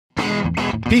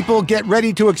People, get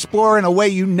ready to explore in a way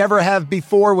you never have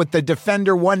before with the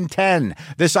Defender 110.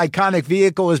 This iconic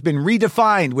vehicle has been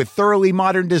redefined with thoroughly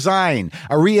modern design,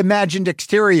 a reimagined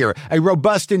exterior, a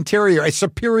robust interior, a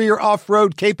superior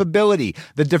off-road capability.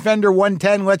 The Defender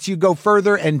 110 lets you go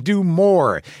further and do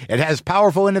more. It has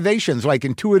powerful innovations like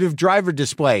intuitive driver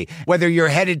display. Whether you're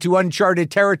headed to uncharted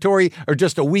territory or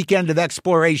just a weekend of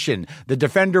exploration, the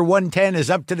Defender 110 is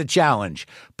up to the challenge.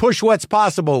 Push what's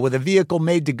possible with a vehicle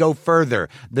made to go further.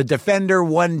 The Defender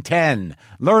 110.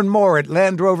 Learn more at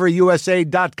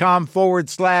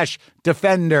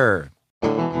LandRoverUSA.com/Defender.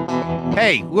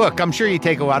 Hey, look, I'm sure you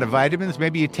take a lot of vitamins.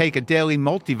 Maybe you take a daily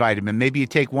multivitamin. Maybe you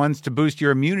take ones to boost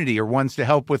your immunity or ones to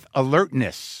help with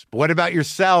alertness. But what about your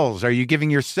cells? Are you giving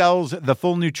your cells the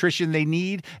full nutrition they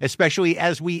need, especially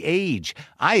as we age?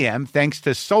 I am, thanks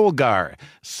to Solgar.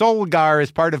 Solgar is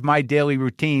part of my daily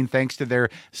routine thanks to their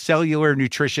cellular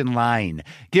nutrition line.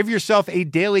 Give yourself a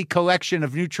daily collection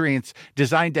of nutrients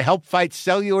designed to help fight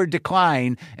cellular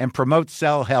decline and promote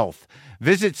cell health.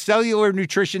 Visit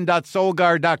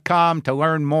cellularnutrition.solgar.com to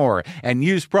learn more and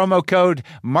use promo code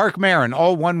Mark Maron,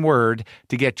 all one word,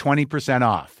 to get 20%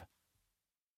 off.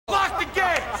 Lock the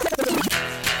gate!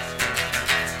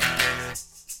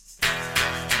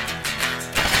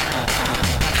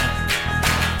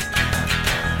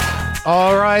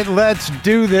 All right, let's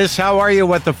do this. How are you,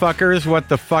 what the fuckers, what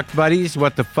the fuck buddies,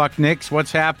 what the fuck nicks?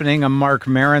 What's happening? I'm Mark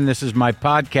Maron. This is my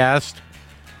podcast,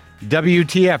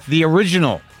 WTF, the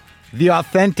original, the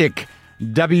authentic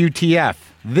WTF.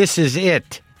 This is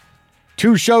it.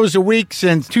 2 shows a week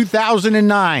since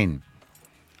 2009.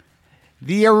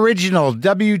 The original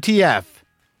WTF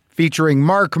featuring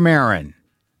Mark Maron.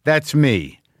 That's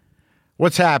me.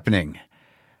 What's happening?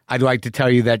 I'd like to tell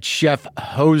you that Chef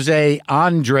José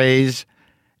Andrés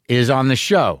is on the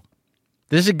show.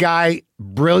 This is a guy,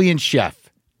 brilliant chef,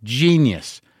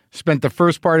 genius. Spent the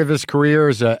first part of his career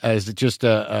as just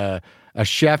a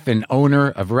chef and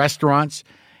owner of restaurants,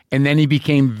 and then he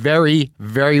became very,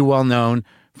 very well known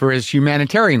for his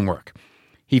humanitarian work.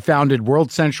 He founded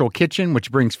World Central Kitchen,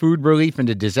 which brings food relief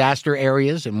into disaster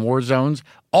areas and war zones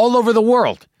all over the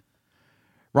world.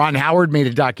 Ron Howard made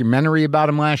a documentary about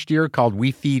him last year called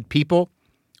We Feed People,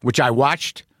 which I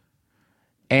watched,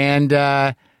 and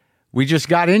we just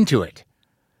got into it.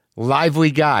 Lively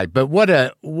guy, but what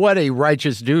a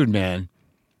righteous dude, man.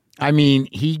 I mean,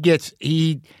 he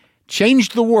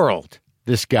changed the world,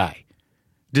 this guy.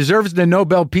 Deserves the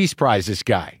Nobel Peace Prize, this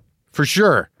guy. For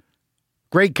sure.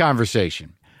 Great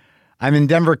conversation. I'm in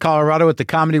Denver, Colorado at the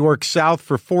Comedy Works South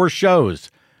for 4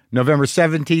 shows, November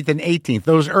 17th and 18th.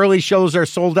 Those early shows are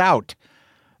sold out.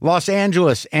 Los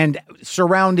Angeles and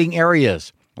surrounding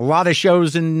areas. A lot of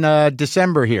shows in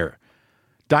December here.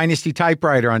 Dynasty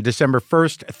Typewriter on December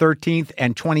 1st, 13th,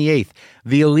 and 28th.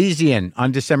 The Elysian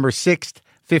on December 6th,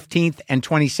 15th, and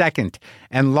 22nd.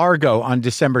 And Largo on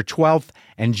December 12th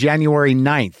and January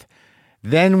 9th.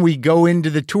 Then we go into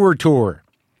the tour.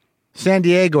 San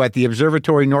Diego at the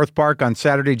Observatory North Park on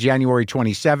Saturday, January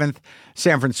 27th.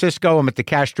 San Francisco, I'm at the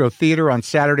Castro Theater on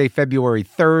Saturday, February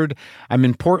 3rd. I'm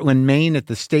in Portland, Maine at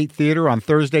the State Theater on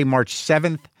Thursday, March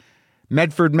 7th.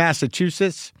 Medford,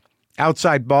 Massachusetts,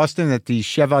 outside Boston at the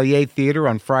Chevalier Theater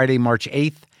on Friday, March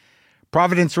 8th.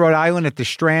 Providence, Rhode Island at the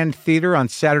Strand Theater on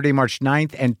Saturday, March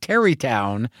 9th. And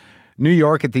Tarrytown, New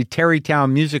York at the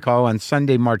Tarrytown Music Hall on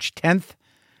Sunday, March 10th.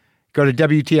 Go to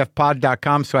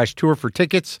WTFpod.com/tour for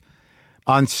tickets.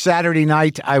 On Saturday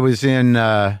night, I was in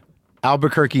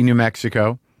Albuquerque, New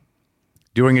Mexico,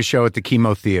 doing a show at the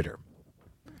Chemo Theater.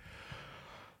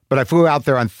 But I flew out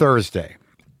there on Thursday.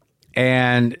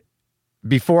 And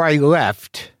before I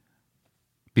left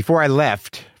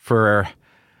for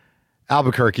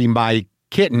Albuquerque, my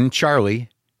kitten, Charlie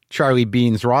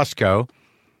Beans Roscoe,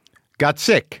 got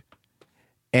sick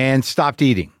and stopped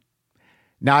eating.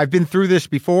 Now, I've been through this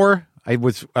before. I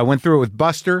went through it with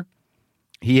Buster.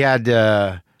 He had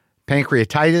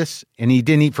pancreatitis, and he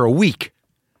didn't eat for a week.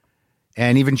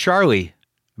 And even Charlie,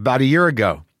 about a year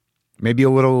ago, maybe a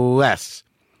little less,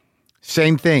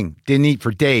 same thing, didn't eat for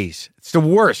days. It's the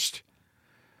worst.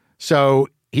 So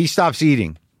he stops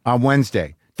eating on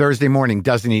Wednesday. Thursday morning,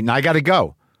 doesn't eat, and I got to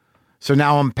go. So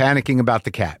now I'm panicking about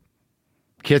the cat.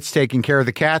 Kit's taking care of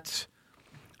the cats,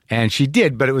 and she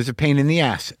did, but it was a pain in the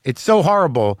ass. It's so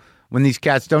horrible when these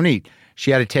cats don't eat.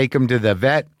 She had to take him to the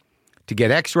vet to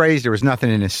get x-rays. There was nothing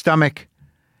in his stomach.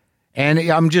 And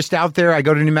I'm just out there. I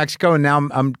go to New Mexico, and now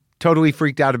I'm totally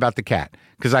freaked out about the cat.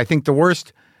 Because I think the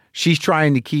worst, she's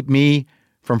trying to keep me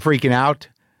from freaking out,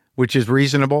 which is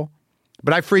reasonable.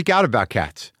 But I freak out about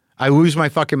cats. I lose my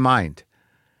fucking mind.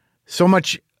 So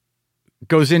much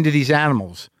goes into these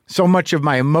animals. So much of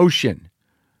my emotion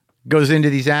goes into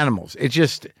these animals.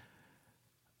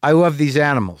 I love these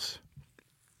animals.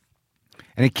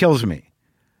 And it kills me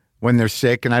when they're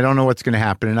sick and I don't know what's going to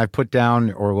happen. And I've put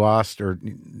down or lost or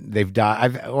they've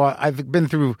died. I've been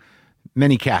through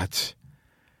many cats,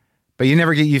 but you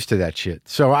never get used to that shit.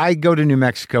 So I go to New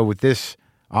Mexico with this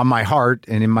on my heart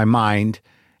and in my mind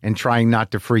and trying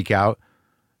not to freak out.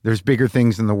 There's bigger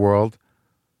things in the world.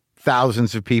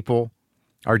 Thousands of people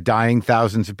are dying.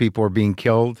 Thousands of people are being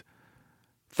killed.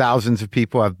 Thousands of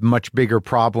people have much bigger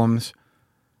problems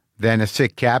than a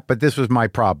sick cat. But this was my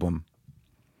problem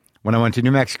when I went to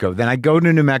New Mexico. Then I go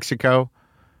to New Mexico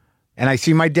and I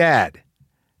see my dad.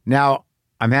 Now,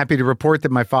 I'm happy to report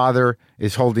that my father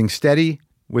is holding steady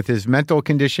with his mental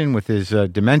condition, with his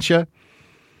dementia.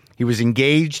 He was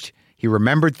engaged. He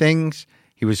remembered things.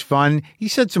 He was fun. He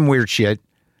said some weird shit.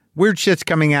 Weird shit's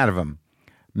coming out of him.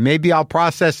 Maybe I'll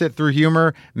process it through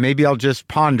humor. Maybe I'll just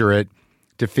ponder it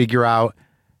to figure out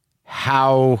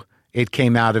how it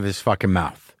came out of his fucking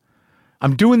mouth.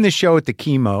 I'm doing this show at the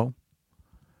Chemo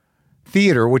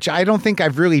Theater, which I don't think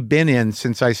I've really been in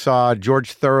since I saw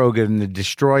George Thorogood and the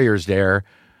Destroyers there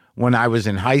when I was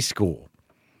in high school.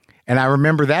 And I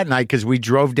remember that night because we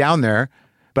drove down there.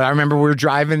 But I remember we were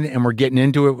driving and we're getting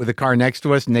into it with a car next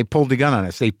to us and they pulled a gun on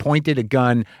us. They pointed a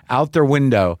gun out their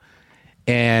window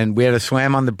and we had to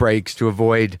slam on the brakes to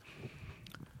avoid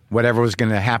whatever was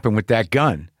going to happen with that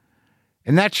gun.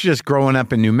 And that's just growing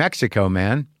up in New Mexico,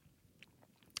 man.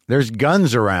 There's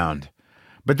guns around.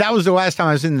 But that was the last time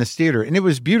I was in this theater and it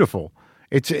was beautiful.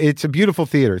 It's a beautiful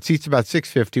theater. It seats about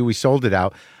 650. We sold it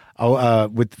out for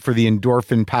the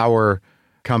Endorphin Power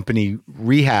Company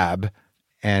rehab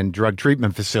and drug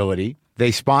treatment facility.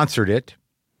 They sponsored it.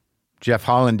 Jeff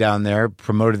Holland down there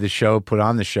promoted the show, put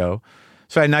on the show.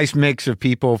 So I had a nice mix of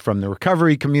people from the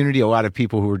recovery community, a lot of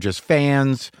people who were just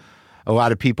fans, a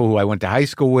lot of people who I went to high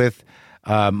school with,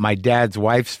 my dad's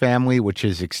wife's family, which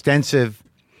is extensive.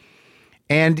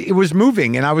 And it was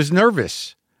moving and I was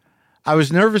nervous. I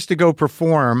was nervous to go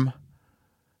perform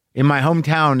in my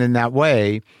hometown in that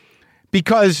way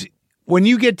because when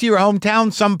you get to your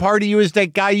hometown, some part of you is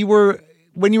that guy you were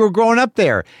when you were growing up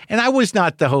there. And I was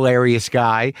not the hilarious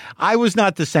guy. I was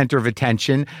not the center of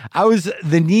attention. I was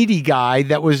the needy guy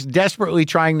that was desperately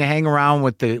trying to hang around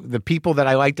with the people that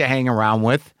I like to hang around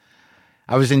with.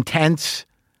 I was intense.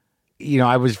 You know,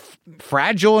 I was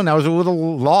fragile and I was a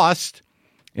little lost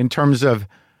in terms of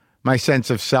my sense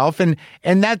of self. And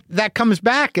that comes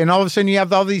back. And all of a sudden you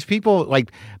have all these people,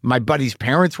 like my buddy's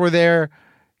parents were there,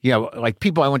 you know, like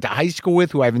people I went to high school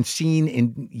with who I haven't seen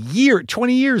in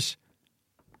 20 years.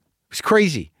 It was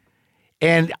crazy.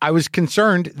 And I was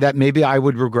concerned that maybe I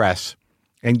would regress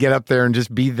and get up there and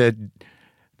just be the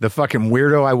fucking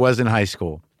weirdo I was in high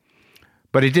school.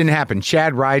 But it didn't happen.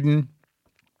 Chad Ryden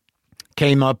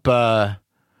came up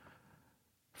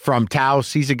from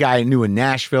Taos. He's a guy I knew in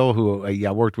Nashville who I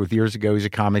worked with years ago. He's a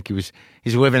comic. He's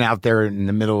living out there in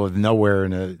the middle of nowhere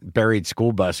in a buried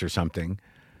school bus or something,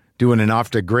 doing an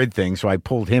off-the-grid thing. So I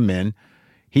pulled him in.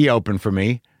 He opened for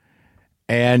me.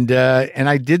 And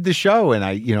I did the show and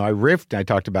I riffed. I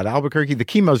talked about Albuquerque. The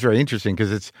Chemo is very interesting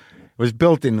because it was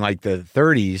built in like the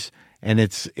 30s and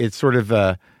it's sort of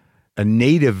a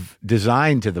native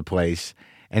design to the place.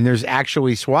 And there's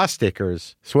actually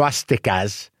swastikas,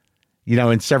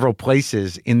 in several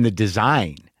places in the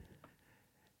design,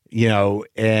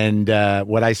 and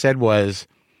what I said was,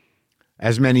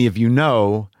 as many of you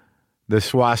know, the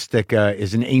swastika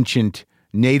is an ancient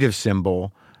native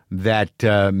symbol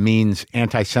that means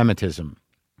anti-Semitism.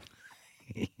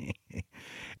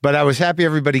 But I was happy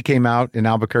everybody came out in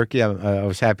Albuquerque. I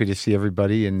was happy to see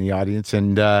everybody in the audience.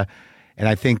 And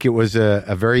I think it was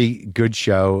a very good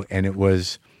show, and it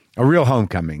was a real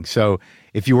homecoming. So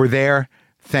if you were there,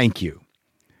 thank you.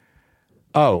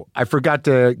 Oh, I forgot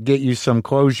to get you some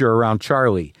closure around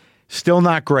Charlie. Still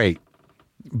not great,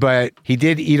 but he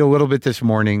did eat a little bit this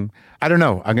morning. I don't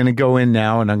know. I'm going to go in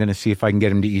now and I'm going to see if I can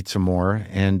get him to eat some more.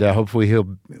 And hopefully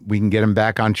we can get him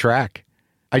back on track.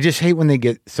 I just hate when they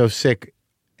get so sick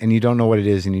and you don't know what it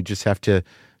is and you just have to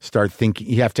start thinking.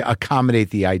 You have to accommodate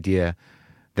the idea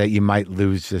that you might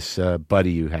lose this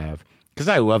buddy you have. Because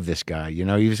I love this guy.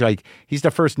 He's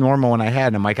the first normal one I had.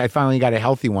 And I'm like, I finally got a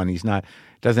healthy one.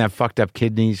 Doesn't have fucked up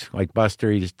kidneys like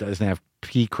Buster. He just doesn't have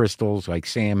pea crystals like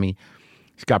Sammy.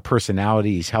 He's got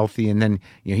personality. He's healthy. And then,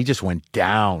 he just went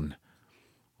down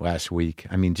last week.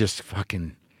 I mean, just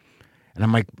fucking, and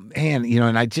I'm like, man,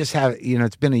 and I just have,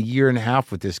 it's been a year and a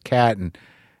half with this cat and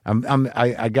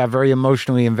I got very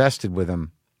emotionally invested with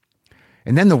him.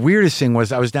 And then the weirdest thing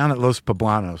was I was down at Los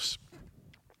Poblanos.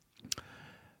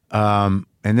 And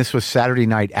this was Saturday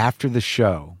night after the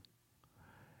show.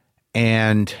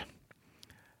 And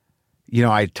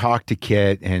I talked to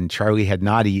Kit, and Charlie had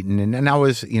not eaten, and I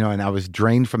was, and I was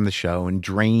drained from the show and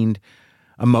drained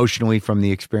emotionally from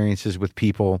the experiences with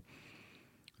people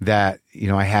that,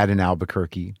 I had in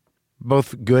Albuquerque,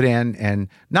 both good and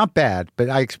not bad, but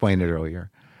I explained it earlier.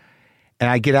 And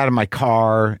I get out of my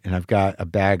car, and I've got a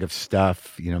bag of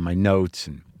stuff, my notes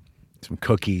and some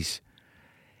cookies.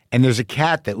 And there's a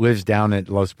cat that lives down at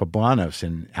Los Poblanos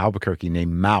in Albuquerque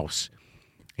named Mouse.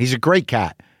 He's a great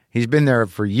cat. He's been there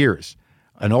for years.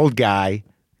 An old guy,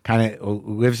 kind of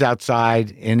lives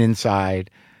outside and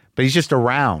inside, but he's just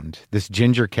around, this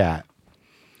ginger cat.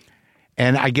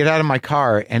 And I get out of my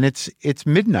car, and it's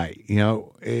midnight.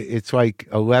 It's like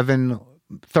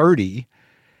 11:30,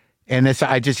 and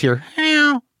I just hear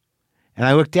meow, and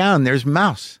I look down. There's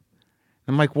Mouse.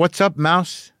 I'm like, "What's up,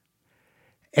 Mouse?"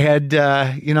 And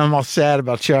I'm all sad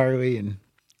about Charlie,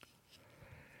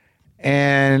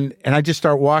 and I just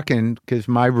start walking because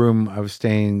my room, I was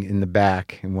staying in the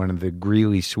back in one of the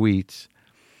Greeley suites,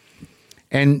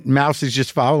 and Mouse is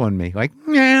just following me, like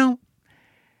meow.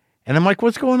 And I'm like,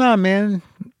 "What's going on, man?"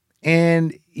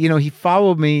 And, he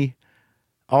followed me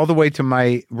all the way to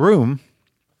my room.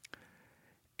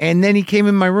 And then he came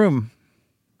in my room.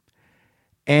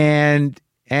 And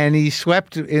he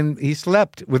slept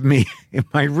with me in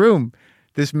my room.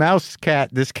 This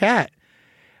cat.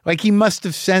 Like, he must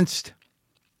have sensed,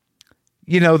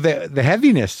 the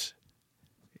heaviness.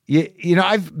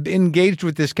 I've engaged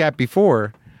with this cat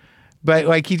before. But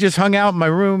like he just hung out in my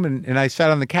room, and I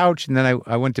sat on the couch, and then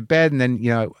I went to bed, and then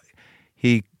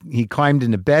he climbed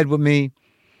into bed with me,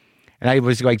 and I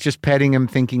was like just petting him,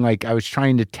 thinking like I was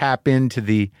trying to tap into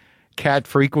the cat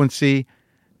frequency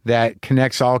that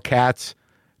connects all cats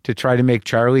to try to make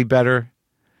Charlie better.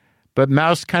 But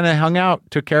Mouse kind of hung out,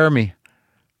 took care of me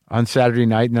on Saturday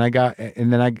night,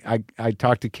 and then I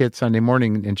talked to Kit Sunday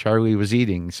morning, and Charlie was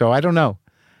eating. So I don't know.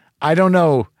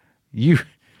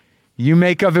 You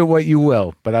make of it what you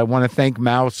will, but I want to thank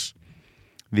Mouse,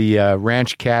 the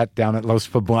ranch cat down at Los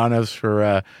Poblanos,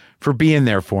 for being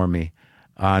there for me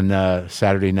on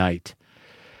Saturday night.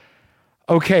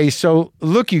 Okay, so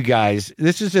look, you guys,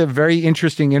 this is a very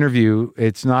interesting interview.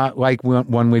 It's not like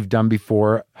one we've done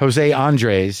before. José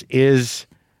Andrés is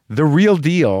the real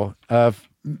deal of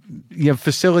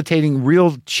facilitating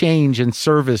real change and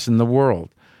service in the world,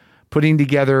 putting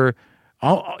together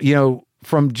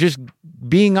from just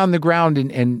being on the ground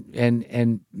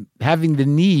and having the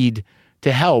need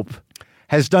to help,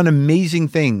 has done amazing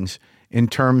things in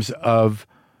terms of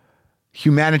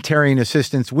humanitarian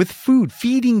assistance with food,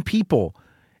 feeding people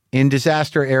in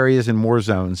disaster areas and war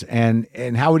zones. And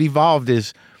how it evolved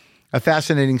is a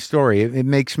fascinating story. It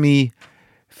makes me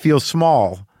feel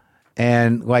small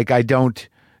and like I don't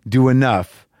do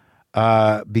enough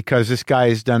because this guy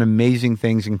has done amazing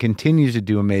things and continues to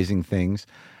do amazing things.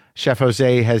 Chef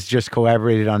Jose has just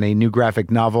collaborated on a new graphic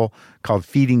novel called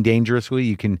Feeding Dangerously.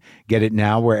 You can get it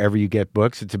now wherever you get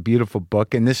books. It's a beautiful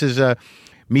book. And this is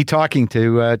me talking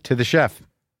to the chef.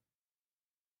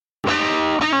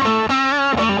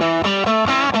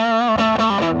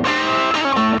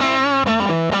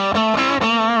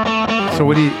 So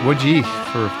what'd you eat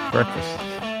for breakfast?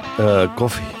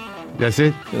 Coffee. That's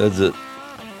it? That's it.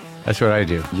 That's what I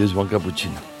do. Just one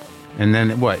cappuccino. And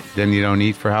then what? Then you don't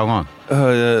eat for how long?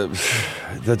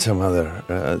 That's a matter.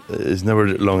 It's never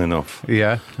long enough.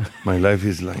 Yeah. My life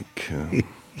is like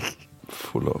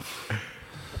full of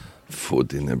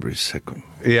food in every second.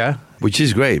 Yeah. Which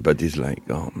is great, but it's like,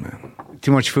 oh man.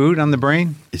 Too much food on the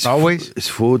brain? It's always? It's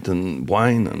food and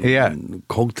wine and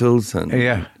cocktails and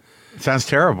yeah. Sounds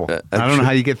terrible. I don't know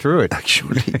how you get through it.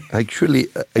 Actually,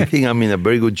 I think I'm in a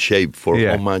very good shape for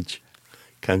how much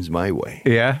comes my way.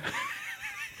 Yeah.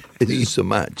 It's so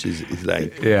much. It's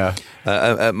like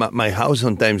my house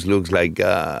sometimes looks like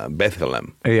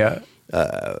Bethlehem. Yeah.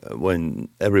 When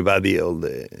everybody, all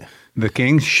the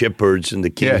kings, shepherds, and the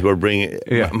kings were bringing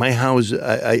my house.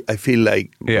 I feel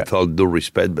like, with all due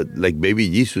respect, but like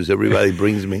baby Jesus, everybody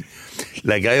brings me.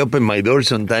 Like I open my door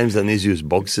sometimes and it's just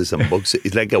boxes and boxes.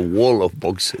 It's like a wall of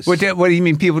boxes. What do you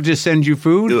mean? People just send you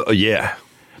food? Yeah.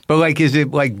 But like, is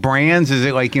it like brands? Is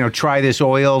it like, try this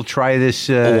oil, try this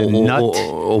nut?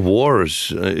 Or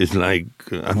wars. It's like,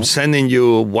 I'm sending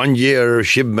you 1 year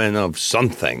shipment of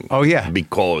something. Oh, yeah.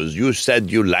 Because you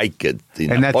said you like it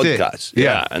in and a podcast. It.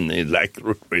 Yeah. And it's like,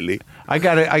 really? I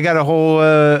got a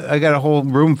whole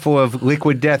room full of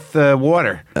liquid death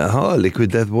water.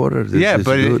 Liquid death water. This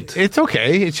but it's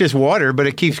okay. It's just water, but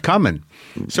it keeps coming.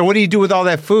 So what do you do with all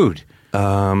that food? Do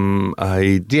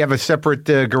you have a separate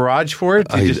garage for it?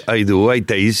 I do. I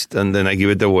taste and then I give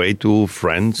it away to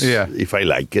friends if I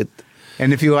like it.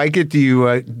 And if you like it, do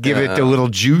you give it a little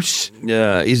juice?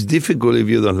 Yeah, it's difficult if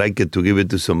you don't like it to give it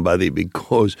to somebody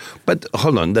but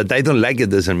hold on, that I don't like it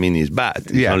doesn't mean it's bad.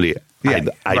 It's only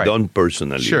I don't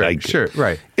personally like it. Sure,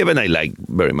 right. Even I like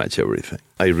very much everything.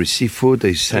 I receive food,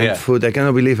 I send food. I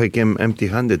cannot believe I came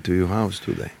empty-handed to your house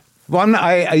today. Well,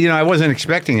 I wasn't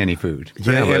expecting any food.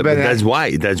 But that's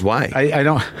why. I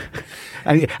don't.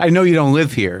 I know you don't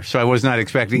live here, so I was not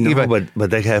expecting. No,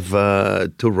 but I have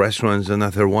 2 restaurants,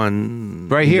 another one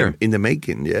right here in the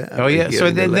making. Yeah. Oh yeah.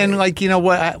 So then, like, you know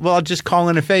what? I'll just call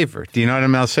in a favor. Do you know what I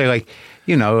mean? I'll say, like,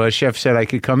 a chef said I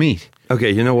could come eat. Okay,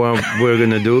 you know what we're going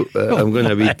to do? I'm going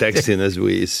to be texting as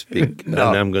we speak. No.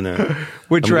 And I'm going to...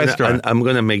 Which restaurant? I'm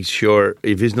going to make sure,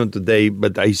 if it's not today,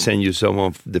 but I send you some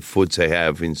of the foods I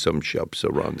have in some shops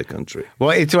around the country.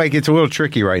 Well, it's a little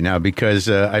tricky right now because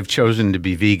I've chosen to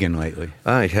be vegan lately.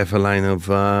 I have a line of...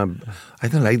 I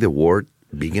don't like the word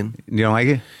vegan. You don't like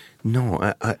it? No,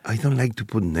 I don't like to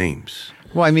put names.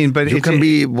 Well, I mean, but you can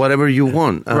be whatever you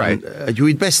want. Right. You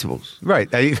eat vegetables. Right.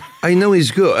 I know it's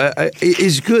good.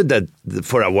 It's good that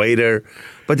for a waiter,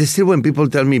 but still when people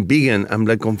tell me vegan, I'm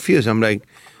like confused. I'm like,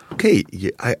 okay,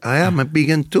 I am a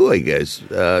vegan too, I guess.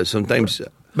 Sometimes.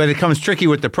 But it comes tricky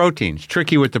with the proteins.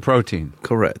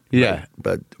 Correct. Yeah.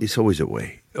 But it's always a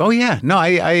way. Oh yeah. No,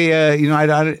 I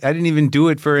didn't even do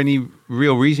it for any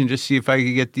real reason. Just see if I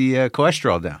could get the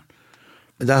cholesterol down.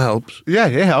 That helps. Yeah,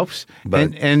 it helps.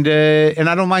 But, and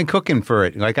I don't mind cooking for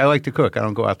it. Like, I like to cook. I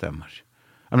don't go out that much.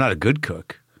 I'm not a good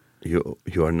cook. You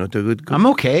are not a good cook? I'm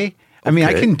okay. I mean,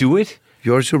 I can do it.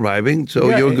 You're surviving,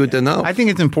 so you're good enough. I think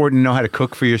it's important to know how to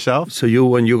cook for yourself. So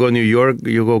when you go to New York,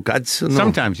 you go Cats? No?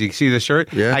 Sometimes. You see the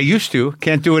shirt? Yeah. I used to.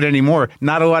 Can't do it anymore.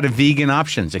 Not a lot of vegan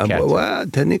options at Cats. Well,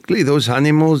 technically, those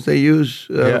animals they use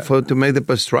to make the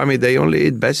pastrami, they only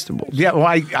eat vegetables. Yeah, well,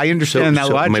 I understand that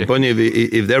logic. My point,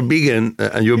 if they're vegan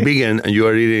and you're vegan and you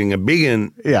are eating a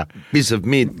vegan piece of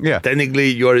meat,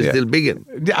 technically you are still vegan.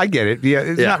 I get it. Yeah,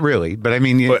 it's not really. But I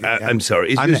mean... I'm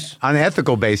sorry. On an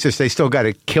ethical basis, they still got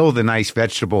to kill the nice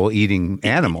vegetable-eating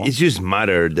animal. It's just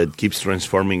matter that keeps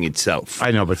transforming itself.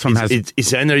 I know, but some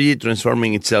it's energy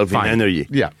transforming itself in energy.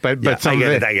 Yeah, but some I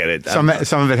get it. Some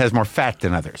of it has more fat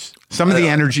than others. Some of the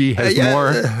energy has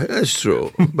more. That's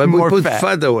true, but we put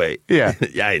fat away. Yeah,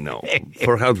 yeah, I know.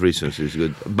 For health reasons, it's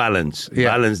good. Balanced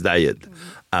diet.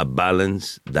 A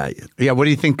balanced diet. Yeah. What do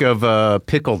you think of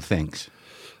pickled things?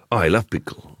 Oh, I love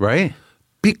pickle. Right?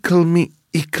 Pickle me.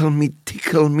 Ickle me,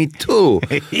 tickle me too.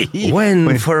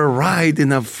 When for a ride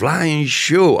in a flying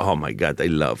shoe. Oh my God, I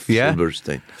love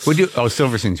Silverstein.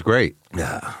 Silverstein's great.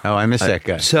 Yeah. Oh, I miss that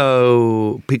guy.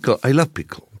 So pickle, I love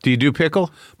pickle. Do you do pickle?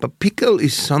 But pickle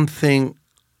is something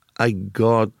I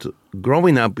got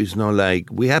growing up. Is not like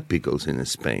we have pickles in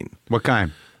Spain. What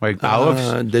kind? Like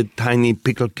olives? The tiny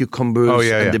pickled cucumbers. Oh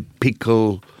yeah, and the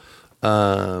pickle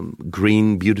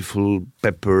green, beautiful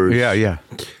peppers. Yeah.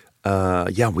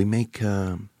 We make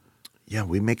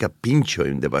a pincho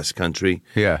in the Basque Country.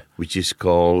 Yeah, which is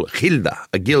called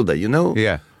Gilda. You know?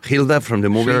 Yeah, Gilda from the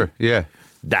movie. Sure. Yeah,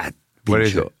 that pincho. What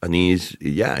is it? And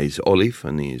it's olive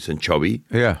and it's anchovy.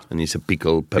 Yeah, and it's a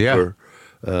pickled pepper,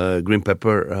 green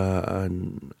pepper,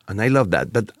 and I love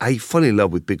that. But I fall in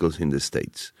love with pickles in the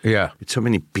States. Yeah, with so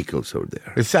many pickles over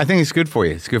there. I think it's good for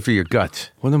you. It's good for your guts.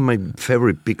 One of my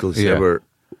favorite pickles ever.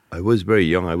 I was very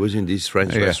young. I was in this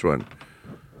French restaurant.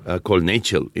 Called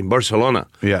Nachel in Barcelona.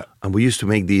 Yeah. And we used to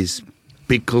make these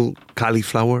pickled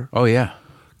cauliflower. Oh, yeah.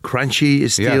 Crunchy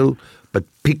still, but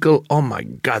pickle, oh my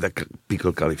God,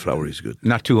 pickled cauliflower is good.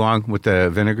 Not too long with the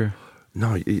vinegar?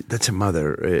 No, that's a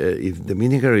matter. If the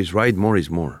vinegar is right, more is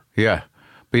more. Yeah.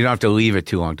 But you don't have to leave it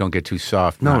too long. Don't get too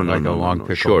soft. No, a long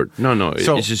pickle. Short. No,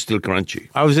 so, it's just still crunchy.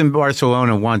 I was in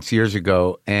Barcelona once years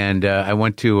ago, and I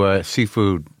went to a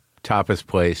seafood tapas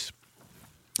place,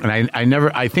 and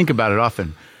I think about it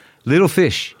often. Little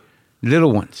fish,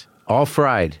 little ones, all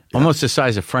fried, almost the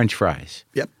size of French fries.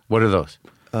 Yep. What are those?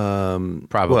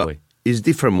 Probably. Well, it's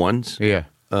different ones. Yeah.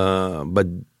 But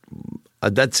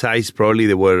at that size, probably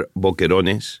they were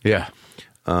boquerones. Yeah.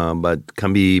 But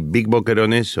can be big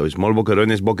boquerones, so small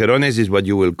boquerones. Boquerones is what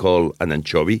you will call an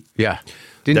anchovy. Yeah.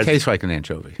 Didn't taste like an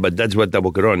anchovy. But that's what the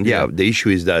boqueron. Yeah. The issue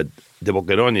is that the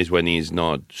boqueron is when it's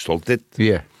not salted.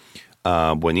 Yeah.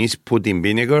 When it's put in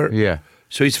vinegar. Yeah.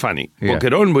 So it's funny. Yeah.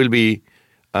 Boqueron will be,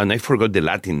 and I forgot the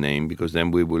Latin name because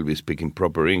then we will be speaking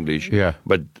proper English. Yeah.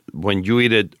 But when you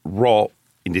eat it raw,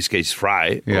 in this case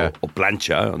fry or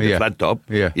plancha on the flat top,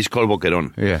 it's called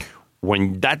boqueron. Yeah.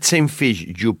 When that same fish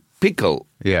you pickle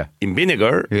in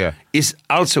vinegar, it's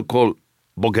also called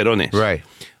boquerones. Right.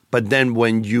 But then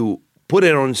when you put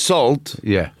it on salt,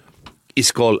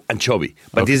 it's called anchovy.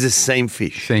 But it's the same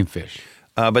fish. Same fish.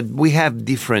 But we have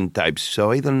different types,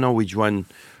 so I don't know which one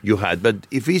you had. But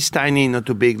if it's tiny, not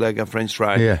too big, like a French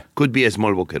fry, could be a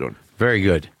small boquerón. Very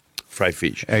good. Fried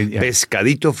fish.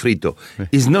 Pescadito frito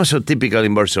is not so typical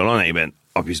in Barcelona, even.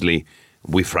 Obviously,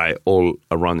 we fry all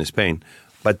around Spain.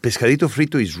 But pescadito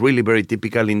frito is really very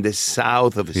typical in the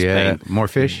south of Spain. More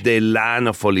fish? The land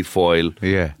of olive oil.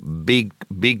 Yeah.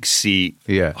 Big sea.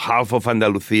 Yeah. Half of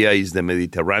Andalusia is the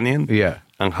Mediterranean. Yeah.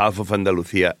 And half of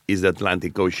Andalusia is the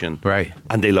Atlantic Ocean. Right.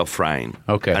 And they love frying.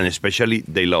 Okay. And especially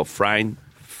they love frying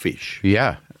fish.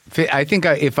 Yeah. I think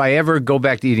if I ever go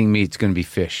back to eating meat, it's going to be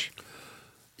fish.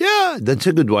 Yeah, that's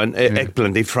a good one.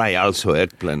 Eggplant, they fry also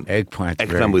eggplant.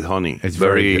 Eggplant with honey. It's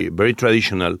very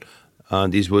traditional.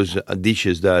 This was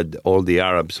dishes that all the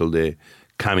Arabs,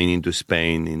 coming into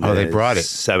Spain in they brought it.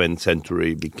 7th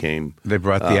century became. They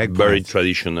brought the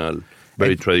eggplants.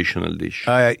 Very traditional dish.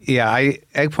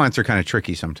 Eggplants are kind of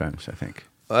tricky sometimes, I think.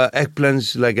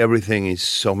 Eggplants, like everything, is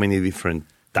so many different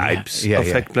types of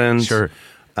eggplants. Sure.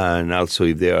 And also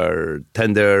if they are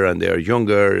tender and they are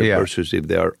younger versus if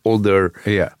they are older.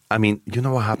 Yeah. I mean, you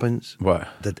know what happens? What?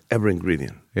 That every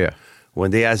ingredient. Yeah.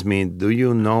 When they ask me, do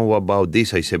you know about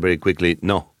this? I say very quickly,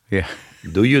 no. Yeah.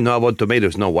 Do you know about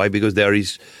tomatoes? No. Why? Because there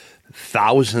is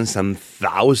thousands and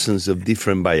thousands of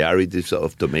different varieties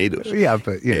of tomatoes. Yeah,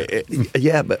 but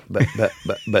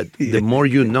but the more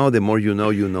you know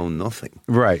nothing.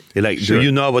 Right. Like, sure. Do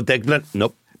you know about eggplant?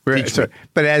 Nope. Right. So,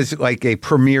 but as like a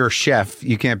premier chef,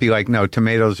 you can't be like, no,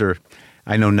 tomatoes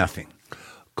I know nothing.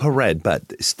 Correct,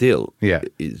 but still,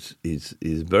 is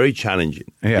very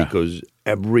challenging because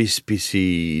every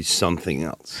species is something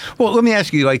else. Well, let me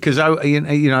ask you, like, because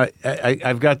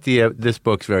I've got this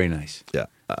book's very nice. Yeah,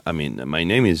 I mean, my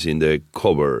name is in the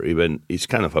cover. Even it's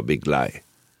kind of a big lie.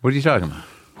 What are you talking about?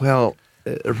 Well,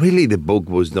 really, the book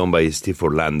was done by Steve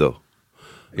Orlando.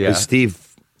 Yeah,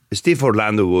 Steve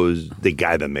Orlando was the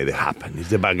guy that made it happen. He's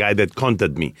the guy that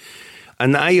contacted me.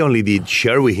 And I only did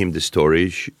share with him the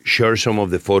story, share some of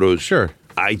the photos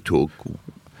I took.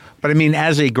 But I mean,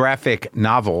 as a graphic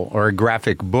novel or a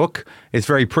graphic book, it's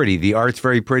very pretty. The art's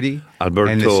very pretty.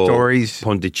 Alberto and the stories,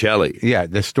 Ponticelli. Yeah,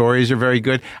 the stories are very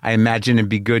good. I imagine it'd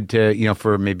be good to,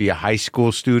 for maybe a high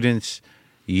school students,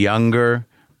 younger.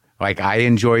 Like I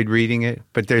enjoyed reading it.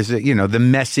 But there's the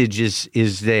message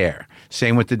is there.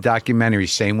 Same with the documentary,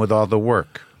 same with all the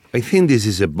work. I think this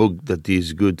is a book that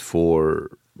is good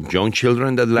for young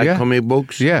children that like comic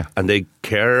books. Yeah. And they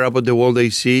care about the world they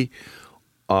see,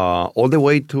 all the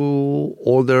way to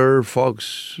older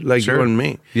folks like you and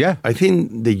me. Yeah. I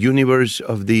think the universe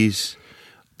of these,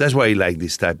 that's why I like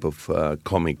this type of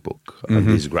comic book,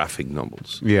 these graphic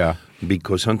novels. Yeah.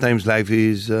 Because sometimes life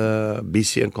is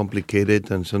busy and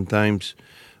complicated, and sometimes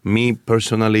me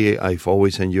personally, I've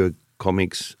always enjoyed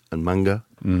comics and manga.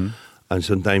 Mm-hmm. And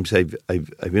sometimes I've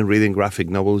been reading graphic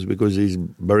novels because it's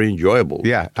very enjoyable.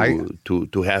 Yeah,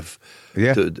 to have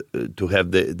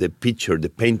the picture, the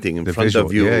painting in front visual,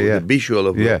 of you, the visual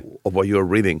of what you're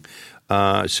reading.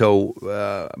 So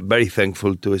very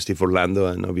thankful to Steve Orlando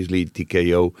and obviously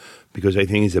TKO because I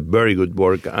think it's a very good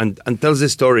work and tells the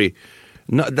story.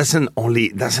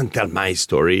 Doesn't tell my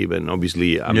story. Even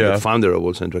obviously I'm the founder of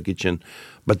All Central Kitchen,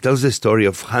 but tells the story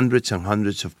of hundreds and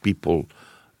hundreds of people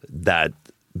that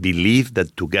believe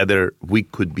that together we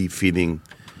could be feeding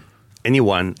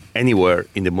anyone, anywhere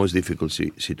in the most difficult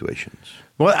situations.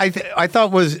 Well, I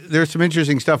thought there's some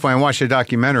interesting stuff when I watched the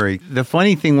documentary. The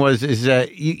funny thing is that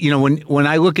when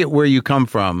I look at where you come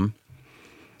from,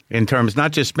 in terms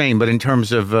not just Spain, but in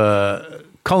terms of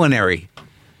culinary,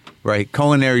 right?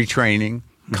 Culinary training,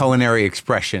 culinary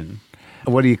expression.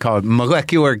 What do you call it?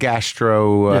 Molecular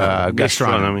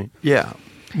gastronomy. Yeah.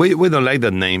 We don't like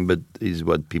that name, but it's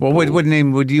what people... Well, what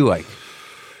name would you like?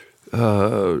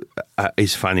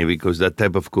 It's funny because that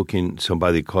type of cooking,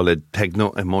 somebody call it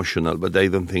techno-emotional, but I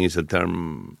don't think it's a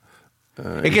term...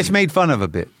 it gets made fun of a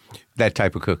bit, that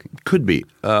type of cooking. Could be,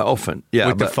 often, yeah.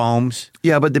 With the foams?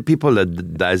 Yeah, but the people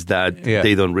that does that,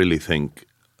 they don't really think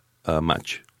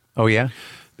much. Oh, yeah?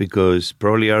 Because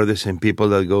probably are the same people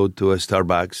that go to a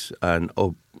Starbucks and...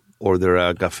 order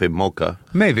a cafe mocha.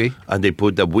 Maybe. And they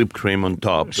put the whipped cream on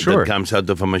top that comes out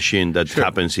of a machine that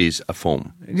happens is a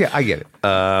foam. Yeah, I get it.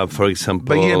 For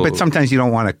example... But sometimes you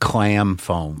don't want a clam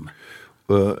foam.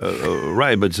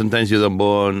 Right, but sometimes you don't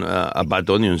want a bad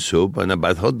onion soup and a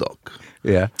bad hot dog.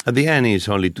 Yeah. At the end, it's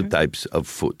only two types of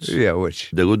foods. Yeah,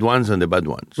 which? The good ones and the bad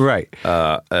ones. Right.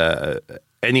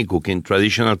 Any cooking,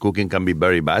 traditional cooking can be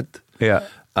very bad. Yeah.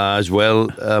 As well,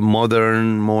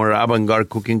 modern, more avant-garde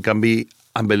cooking can be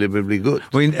unbelievably good.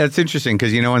 Well, that's interesting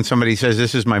because, when somebody says,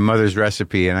 this is my mother's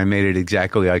recipe and I made it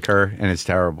exactly like her, and it's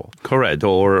terrible. Correct.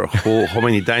 Or how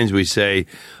many times we say,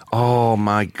 oh,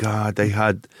 my God, I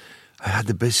had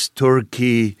the best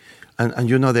turkey, and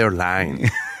they're lying.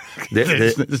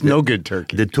 There's no good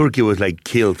turkey. The turkey was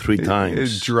killed 3 times.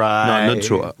 It's dry. No, not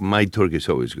true. My turkey is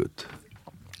always good.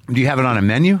 Do you have it on a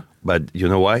menu? But you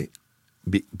know why?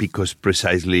 Because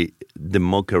precisely the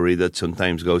mockery that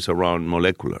sometimes goes around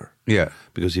molecular. Yeah.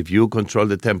 Because if you control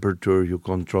the temperature, you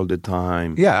control the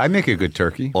time. Yeah, I make a good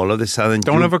turkey. All of a sudden,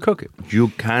 don't overcook it. You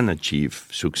can achieve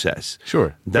success.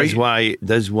 Sure. That's why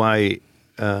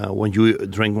when you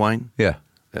drink wine,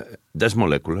 that's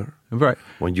molecular. Right.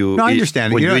 When you I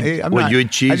understand. You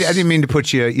eat cheese. I didn't mean to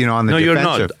put you, on the defensive. No, you're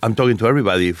not. I'm talking to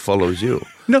everybody who follows you.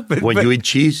 No, but when you eat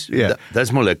cheese,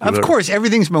 that's molecular. Of course,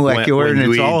 everything's molecular,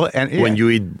 when you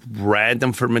eat bread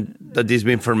that is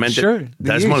being fermented, sure,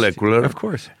 that's yeast, molecular. Of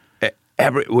course.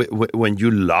 When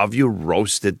you love your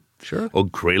roasted or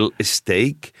grilled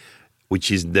steak, which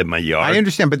is the Maillard. I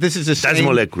understand, but this is that's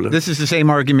molecular. This is the same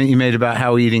argument you made about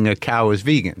how eating a cow is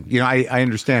vegan. I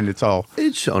understand it's all.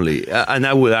 It's only, and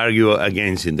I would argue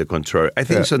against in the contrary. I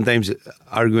think sometimes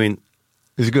arguing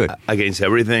is good against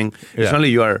everything. It's only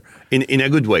you are in a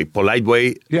good way, polite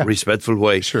way, respectful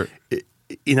way. Sure.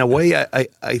 In a way,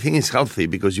 I think it's healthy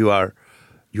because you are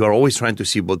always trying to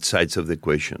see both sides of the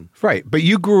equation. Right, but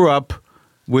you grew up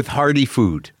with hearty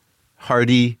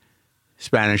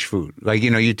Spanish food.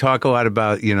 You talk a lot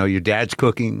about, your dad's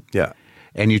cooking. Yeah.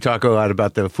 And you talk a lot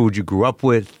about the food you grew up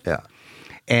with. Yeah.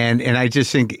 And I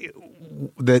just think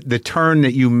the turn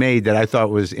that you made that I thought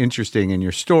was interesting in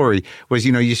your story was,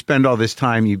 you spend all this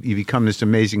time, you become this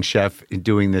amazing chef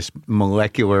doing this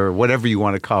molecular, whatever you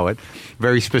want to call it,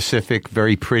 very specific,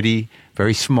 very pretty,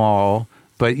 very small,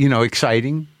 but,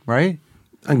 exciting, right?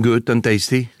 And good and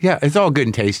tasty. Yeah, it's all good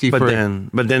and tasty. But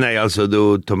then I also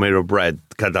do tomato bread,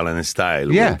 Catalan style,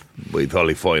 with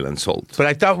olive oil and salt. But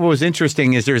I thought what was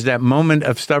interesting is there's that moment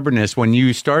of stubbornness when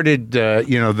you started,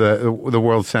 the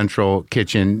World Central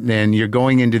Kitchen, and you're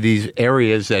going into these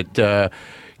areas that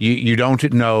you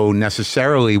don't know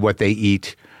necessarily what they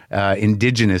eat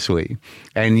indigenously,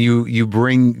 and you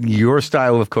bring your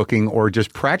style of cooking or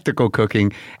just practical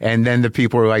cooking, and then the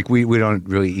people are like, we don't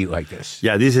really eat like this.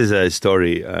 Yeah, this is a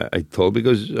story I told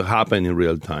because it happened in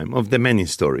real time, of the many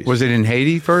stories. Was it in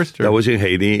Haiti first? That was in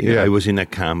Haiti. Yeah. I was in a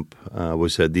camp.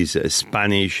 Was this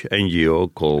Spanish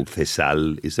NGO called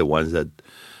CESAL, is the ones that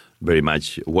very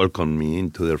much welcomed me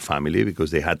into their family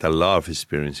because they had a lot of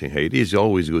experience in Haiti. It's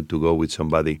always good to go with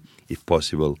somebody, if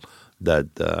possible,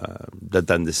 that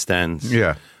understands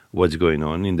what's going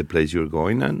on in the place you're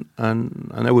going. And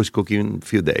I was cooking a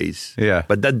few days. Yeah.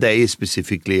 But that day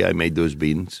specifically, I made those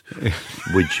beans,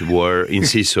 which were in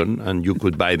season, and you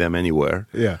could buy them anywhere.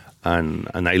 Yeah. And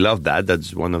I love that.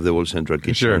 That's one of the World Central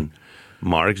Kitchen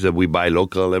marks that we buy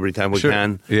local every time we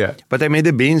can. Yeah. But I made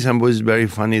the beans, and it was very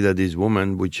funny that this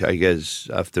woman, which I guess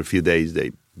after a few days,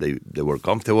 they were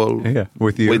comfortable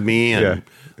with me, and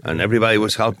everybody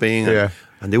was helping.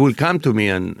 And they will come to me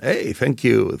and, hey, thank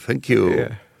you,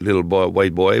 little boy,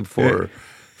 white boy, for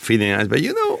feeding us. But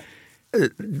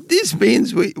these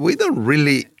beans, we don't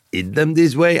really eat them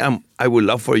this way. I would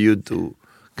love for you to,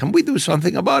 can we do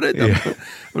something about it? I'm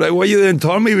like, well, you didn't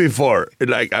tell me before.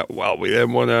 Like, well, we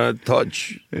didn't want to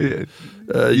touch you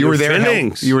were there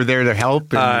feelings. You were there to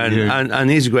help.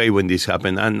 And it's great when this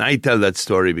happened. And I tell that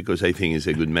story because I think it's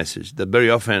a good message. That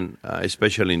very often,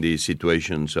 especially in these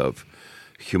situations of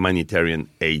humanitarian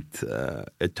aid,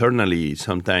 eternally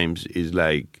sometimes is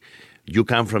like you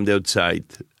come from the outside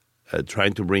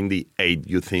trying to bring the aid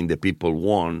you think the people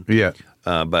want,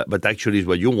 but actually it's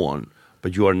what you want,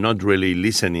 but you are not really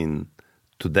listening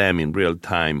to them in real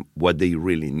time what they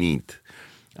really need.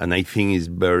 And I think it's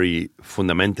very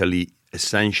fundamentally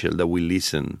essential that we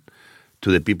listen to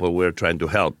the people we're trying to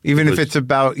help. Even if it's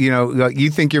about,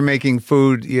 you think you're making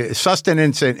food,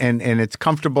 sustenance, and it's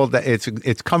comfortable, that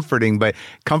it's comforting, but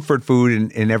comfort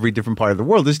food in every different part of the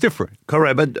world is different.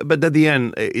 Correct, but at the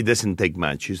end, it doesn't take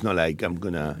much. It's not like I'm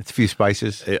going to... It's a few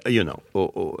spices.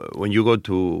 Or when you go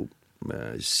to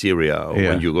Syria or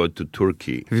when you go to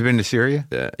Turkey... Have you been to Syria?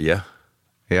 Yeah.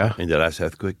 Yeah? In the last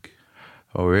earthquake.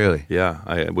 Oh, really?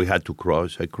 Yeah, we had to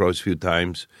cross. I crossed a few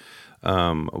times.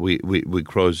 We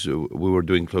crossed. We were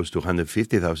doing close to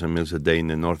 150,000 meals a day in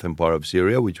the northern part of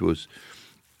Syria, which was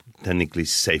technically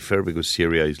safer because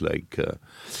Syria is like,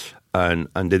 and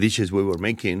the dishes we were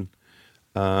making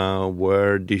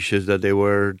were dishes that they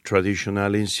were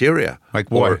traditional in Syria,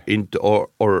 like what?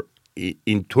 Or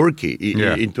in Turkey.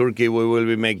 In Turkey, we will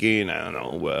be making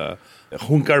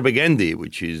hunkar begendi,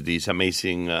 which is this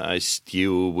amazing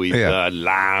stew with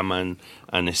lamb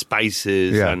and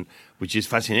spices, and which is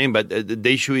fascinating. But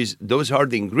the issue is those are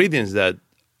the ingredients that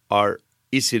are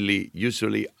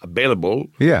usually available.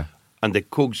 Yeah. And the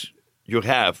cooks you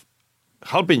have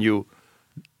helping you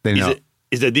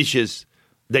is the dishes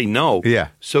they know. Yeah.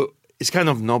 So it's kind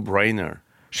of no-brainer.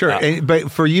 Sure,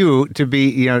 but for you to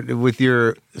be, with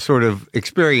your sort of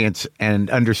experience and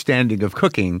understanding of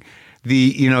cooking,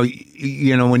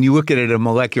 when you look at it at a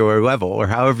molecular level or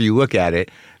however you look at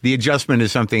it, the adjustment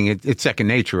is something. It's second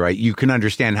nature, right? You can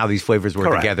understand how these flavors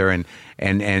work together, and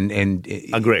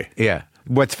agree. Yeah.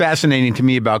 What's fascinating to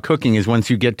me about cooking is once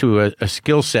you get to a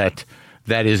skill set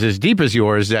that is as deep as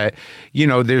yours, that,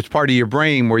 there's part of your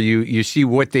brain where you see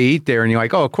what they eat there and you're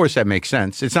like, oh, of course that makes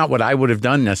sense. It's not what I would have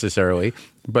done necessarily,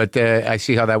 but I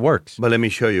see how that works. But let me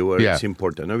show you where it's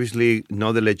important. Obviously,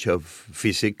 knowledge of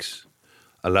physics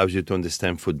allows you to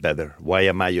understand food better. Why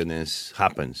a mayonnaise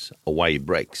happens or why it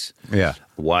breaks. Yeah.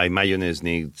 Why mayonnaise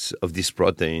needs of this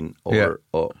protein or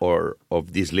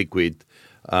of this liquid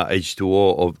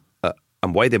H2O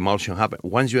and why the emulsion happens.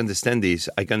 Once you understand this,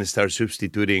 I can start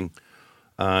substituting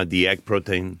the egg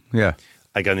protein. Yeah.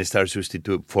 I can start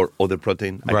substitute for other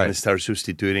protein. I can start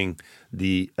substituting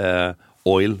the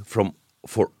oil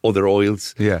for other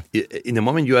oils. Yeah. In the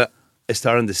moment you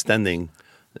start understanding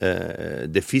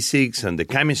the physics and the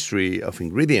chemistry of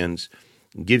ingredients,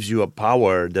 gives you a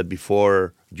power that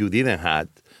before you didn't have,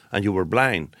 and you were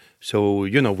blind. So,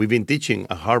 we've been teaching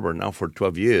at Harvard now for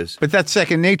 12 years. But that's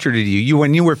second nature to you.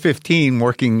 When you were 15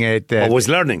 working at... I was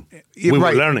learning. We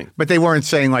were learning. But they weren't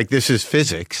saying, this is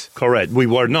physics. Correct. We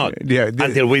were not.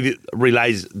 Until we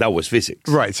realized that was physics.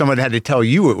 Right. Someone had to tell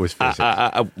you it was physics.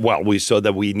 Well, we saw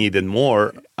that we needed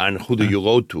more. And who do you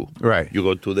go to? Right. You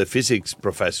go to the physics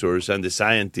professors and the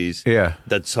scientists. Yeah.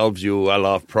 That solves you a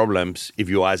lot of problems if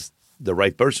you ask the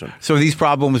right person. So these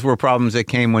problems were problems that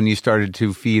came when you started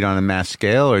to feed on a mass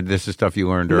scale, or this is stuff you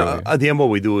learned earlier? At the end, what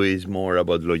we do is more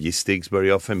about logistics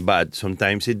very often, but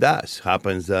sometimes it does.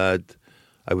 Happens that,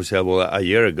 I would say, a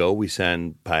year ago, we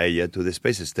sent paella to the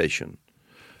space station.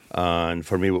 And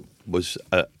for me, it was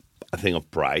a thing of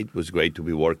pride. It was great to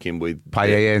be working with...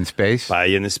 Paella in space?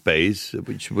 Paella in space,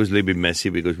 which was a little bit messy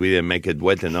because we didn't make it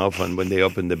wet enough. And when they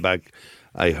opened the bag,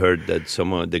 I heard that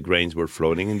some of the grains were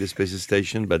floating in the space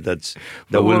station, but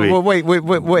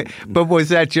Wait. But was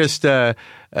that just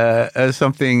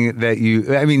something that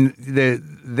you? I mean,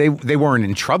 they weren't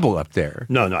in trouble up there.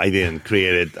 No, I didn't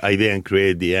create it. I didn't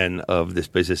create the end of the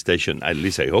space station. At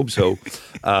least I hope so.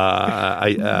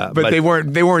 But they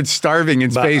weren't starving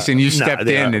in space, and you stepped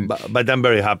in. But I'm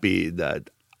very happy that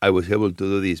I was able to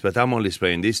do this. But I'm only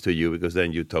explaining this to you because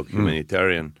then you talk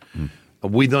humanitarian.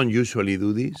 We don't usually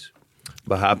do this.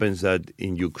 But happens that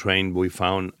in Ukraine, we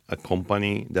found a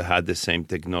company that had the same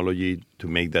technology to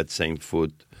make that same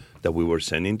food that we were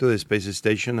sending to the space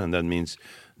station. And that means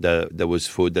that there was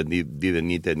food that didn't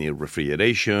need any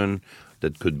refrigeration,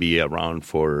 that could be around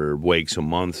for weeks or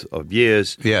months of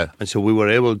years. Yeah. And so we were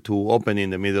able to open in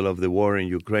the middle of the war in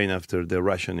Ukraine after the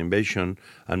Russian invasion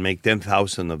and make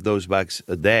 10,000 of those bags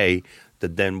a day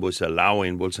that then was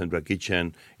allowing Bolsandra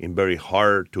Kitchen in very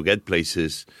hard-to-get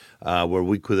places where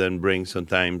we couldn't bring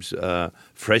sometimes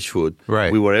fresh food.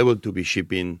 Right. We were able to be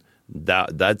shipping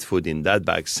that food in that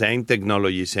bag. Same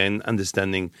technology, same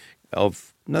understanding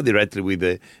of not directly with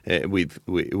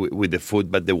the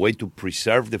food, but the way to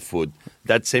preserve the food.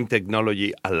 That same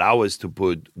technology allows us to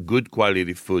put good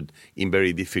quality food in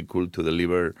very difficult to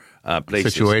deliver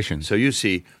places. Situations. So you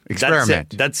see,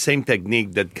 experiment. That same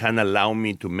technique that can allow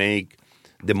me to make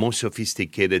the most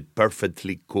sophisticated,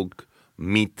 perfectly cooked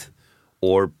meat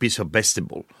or piece of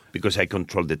vegetable because I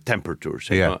control the temperatures.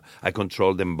 I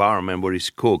control the environment where it's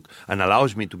cooked and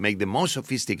allows me to make the most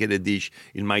sophisticated dish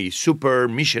in my super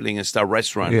Michelin star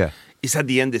restaurant. Yeah. It's at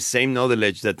the end the same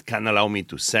knowledge that can allow me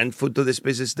to send food to the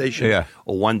space station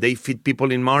or one day feed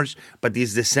people in Mars, but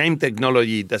it's the same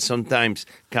technology that sometimes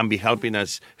can be helping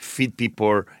us feed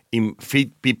people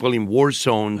in war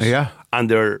zones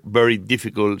under very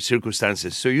difficult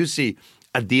circumstances. So you see,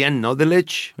 at the end,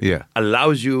 knowledge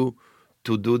allows you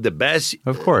to do the best,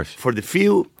 of course, for the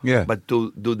few, but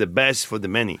to do the best for the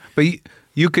many. But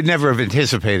you could never have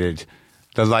anticipated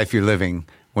the life you're living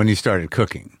when you started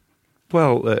cooking.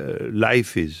 Well,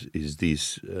 life is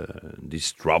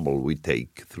this trouble we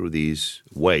take through these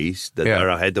ways that are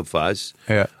ahead of us,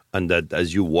 and that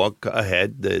as you walk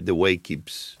ahead, the way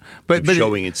keeps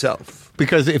showing itself.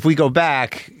 Because if we go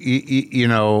back, you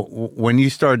know, when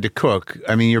you started to cook,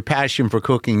 I mean, your passion for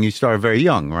cooking, you started very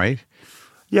young, right?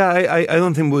 Yeah, I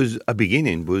don't think it was a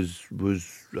beginning.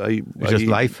 Just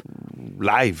life?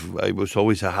 Life. I was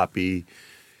always a happy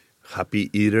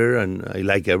eater, and I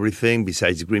like everything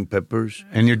besides green peppers.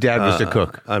 And your dad was a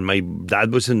cook? And my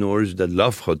dad was a nurse that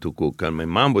loved how to cook, and my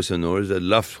mom was a nurse that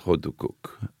loved how to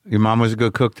cook. Your mom was a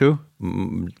good cook too?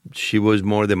 She was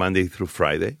more the Monday through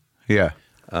Friday. Yeah.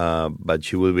 But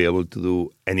she will be able to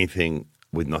do anything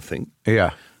with nothing.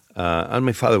 Yeah. And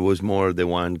my father was more the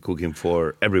one cooking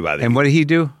for everybody. And what did he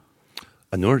do?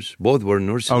 A nurse. Both were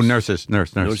nurses. Oh, nurses.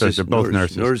 So they're both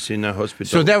nurses. Nurse in a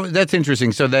hospital. So that's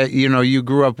interesting. So that you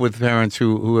grew up with parents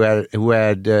who had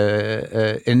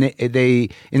and they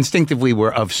instinctively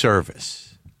were of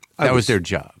service. That was their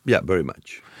job. Yeah, very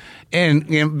much.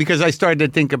 And because I started to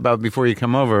think about before you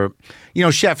come over,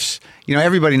 chefs.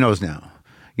 Everybody knows now,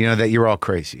 that you're all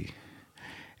crazy.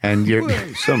 And you're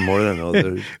some more than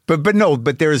others.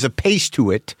 but there is a pace to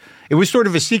it. It was sort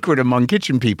of a secret among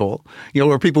kitchen people,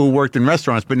 or people who worked in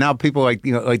restaurants. But now people like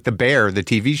The Bear, the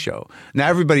TV show. Now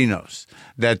everybody knows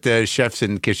that chefs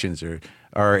in kitchens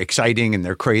are exciting and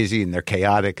they're crazy and they're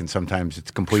chaotic and sometimes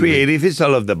it's completely creative. It's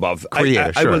all of the above.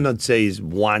 Creative. I will not say it's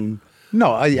one.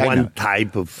 No, one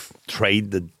type of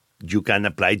trade that you can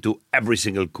apply to every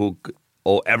single cook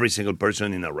or every single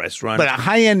person in a restaurant. But a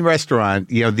high-end restaurant,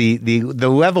 the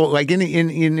level, like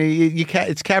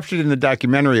it's captured in the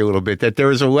documentary a little bit, that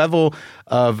there is a level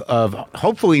of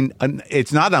hopefully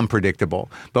it's not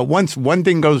unpredictable, but once one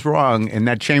thing goes wrong and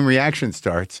that chain reaction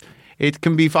starts, it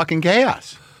can be fucking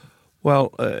chaos.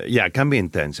 Well, it can be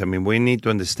intense. I mean, we need to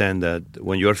understand that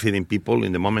when you're feeding people,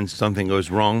 in the moment something goes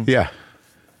wrong,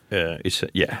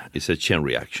 it's a chain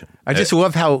reaction. I just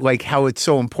love how it's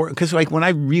so important because when I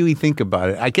really think about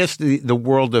it, I guess the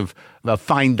world of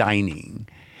fine dining,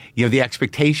 the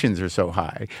expectations are so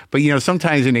high. But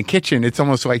sometimes in a kitchen, it's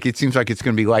almost like it seems like it's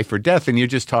going to be life or death, and you're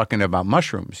just talking about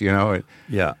mushrooms.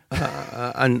 Yeah,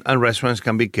 and restaurants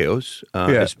can be chaos,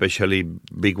 especially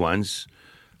big ones.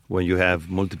 When you have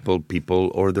multiple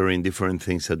people ordering different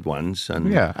things at once,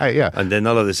 and then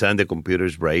all of a sudden the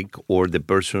computers break, or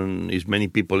many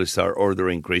people start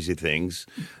ordering crazy things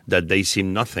that they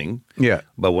seem nothing. Yeah.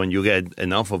 But when you get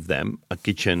enough of them, a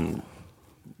kitchen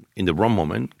in the wrong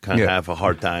moment can have a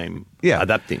hard time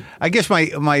adapting. I guess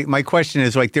my question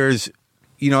is there's.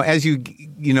 As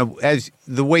as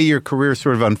the way your career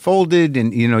sort of unfolded,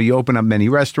 and you open up many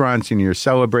restaurants, and you're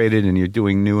celebrated, and you're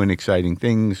doing new and exciting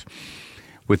things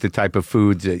with the type of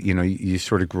foods that you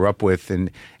sort of grew up with,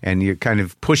 and you're kind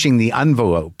of pushing the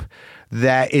envelope,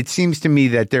 that it seems to me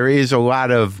that there is a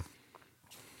lot of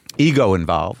ego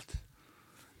involved.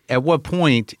 At what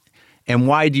point and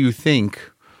why do you think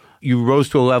you rose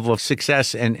to a level of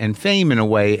success and fame in a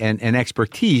way and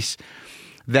expertise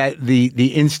that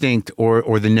the instinct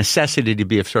or the necessity to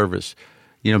be of service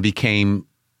became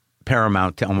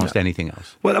paramount to almost anything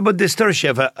else? Well, about the star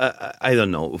chef, I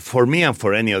don't know. For me and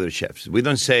for any other chefs, we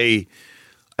don't say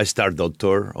a star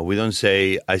doctor, or we don't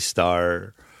say a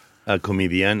star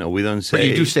comedian, or we don't say. But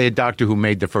you do say a doctor who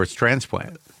made the first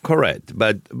transplant. Correct,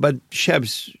 but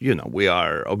chefs, we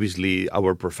are obviously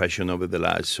our profession over the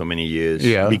last so many years,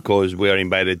 because we are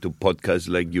invited to podcasts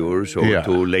like yours, or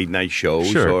to late night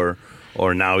shows,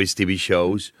 or now it's TV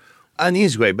shows. And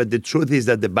it's great, but the truth is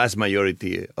that the vast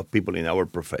majority of people in our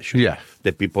profession,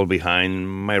 the people behind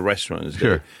my restaurants,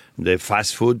 the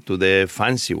fast food to the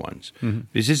fancy ones,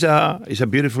 this is a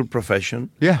beautiful profession.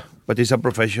 Yeah, but it's a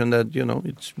profession that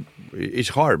it's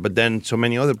hard. But then so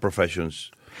many other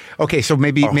professions. Okay, so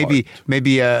maybe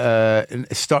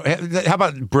star. How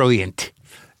about brilliant?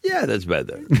 Yeah, that's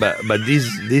better. But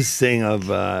this thing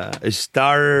of a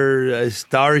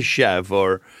star chef,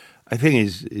 or I think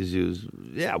is used.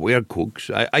 Yeah, we are cooks.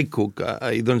 I cook.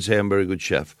 I don't say I'm a very good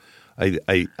chef.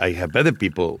 I have better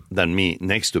people than me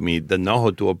next to me that know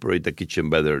how to operate the kitchen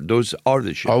better. Those are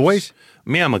the chefs. Always?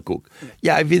 Me, I'm a cook.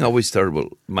 Yeah, I've been always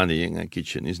terrible managing a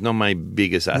kitchen. It's not my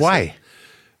biggest asset. Why?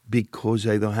 Because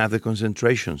I don't have the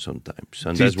concentration sometimes.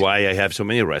 And that's why I have so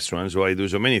many restaurants, why I do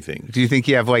so many things. Do you think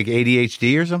you have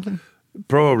ADHD or something?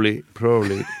 Probably.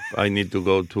 I need to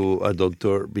go to a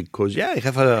doctor because, I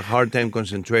have a hard time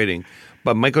concentrating.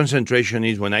 But my concentration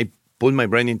is when I put my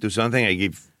brain into something, I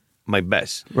give my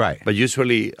best. Right. But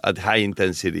usually at high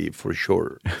intensity for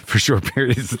sure. For short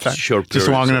periods of time? Just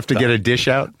long enough to get a dish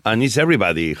out? And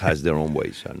everybody has their own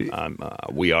ways. And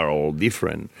we are all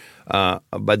different.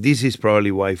 But this is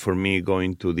probably why for me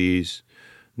going to this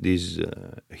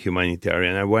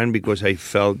humanitarian, I went because I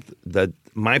felt that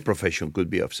my profession could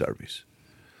be of service.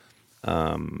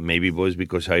 Maybe it was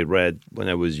because I read when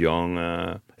I was young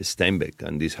Steinbeck,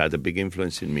 and this had a big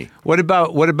influence in me. What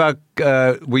about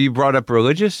were you brought up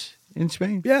religious in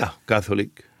Spain? Yeah,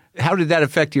 Catholic. How did that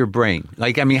affect your brain?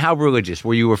 Like, I mean, how religious?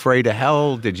 Were you afraid of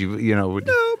hell? Did you, No.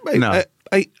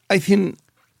 I think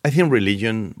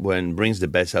religion, when brings the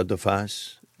best out of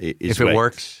us, is if great. it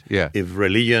works, yeah. If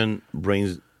religion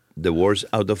brings the worst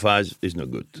out of us, it's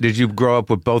not good. Did you grow up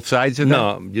with both sides of that?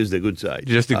 No, just the good side.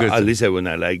 Just the good side. At least I would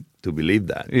not like to believe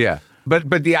that. Yeah.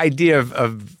 But the idea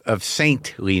of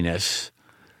saintliness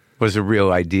was a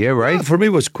real idea, right? Yeah, for me, it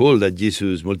was cool that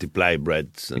Jesus multiplied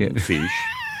breads and fish.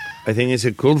 I think it's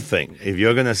a cool thing. If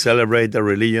you're going to celebrate a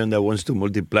religion that wants to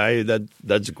multiply,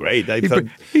 that's great. I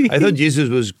thought Jesus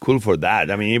was cool for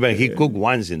that. I mean, even he cooked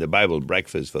once in the Bible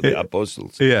breakfast for the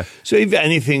apostles. Yeah. So if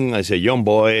anything, as a young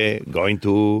boy, going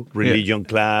to religion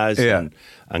class and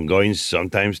going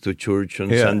sometimes to church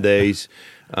on Sundays.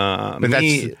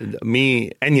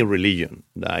 Any religion.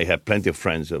 I have plenty of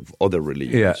friends of other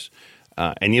religions.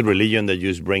 Any religion that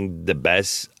just bring the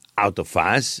best out of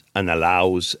us and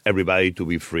allows everybody to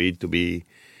be free to be,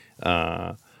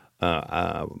 giving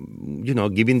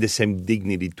the same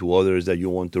dignity to others that you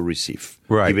want to receive.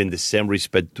 Right. Giving the same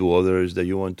respect to others that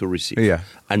you want to receive. Yeah.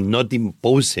 And not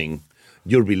imposing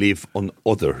your belief on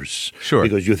others. Sure.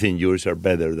 Because you think yours are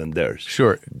better than theirs.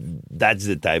 Sure. That's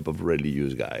the type of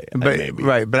religious guy I may be.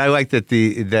 Right. But I like that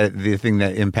the thing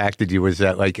that impacted you was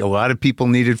that, like, a lot of people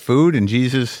needed food and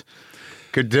Jesus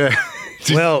could...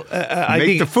 I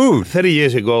think the food. 30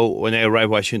 years ago, when I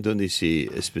arrived Washington, D.C.,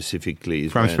 specifically.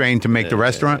 From Spain to make the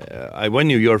restaurant? I went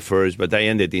New York first, but I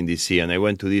ended in D.C., and I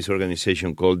went to this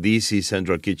organization called D.C.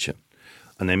 Central Kitchen.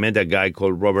 And I met a guy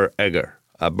called Robert Egger,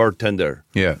 a bartender,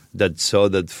 that saw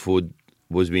that food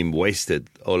was being wasted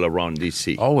all around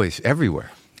D.C. Always, everywhere.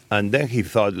 And then he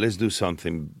thought, let's do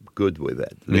something good with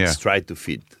it. Let's try to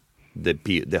feed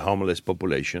the homeless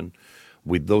population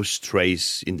with those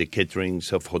trays in the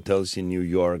caterings of hotels in New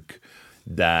York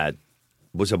that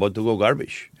was about to go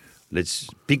garbage. Let's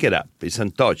pick it up. It's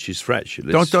untouched. It's fresh.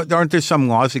 Aren't there some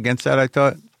laws against that, I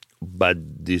thought? But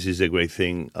this is a great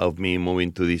thing of me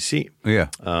moving to D.C. Yeah.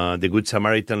 The Good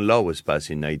Samaritan Law was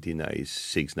passed in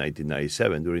 1996,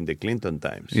 1997 during the Clinton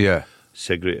times. Yeah.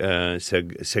 Secretary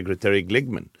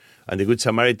Glickman. And the Good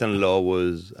Samaritan Law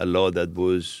was a law that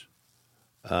was...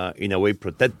 in a way,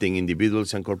 protecting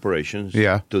individuals and corporations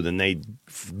to donate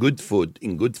good food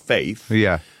in good faith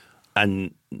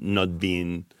and not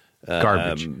being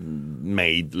garbage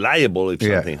made liable if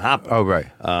something happened. Oh, right.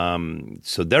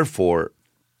 So therefore,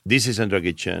 this is Central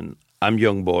Kitchen. I'm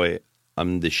young boy.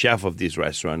 I'm the chef of this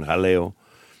restaurant, Jaleo,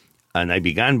 and I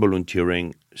began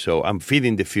volunteering. So I'm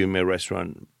feeding the few in my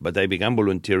restaurant, but I began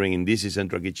volunteering in This is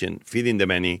Central Kitchen, feeding the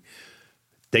many,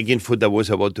 taking food that was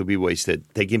about to be wasted,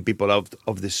 taking people out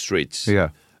of the streets,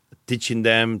 teaching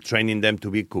them, training them to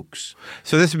be cooks.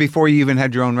 So this is before you even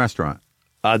had your own restaurant?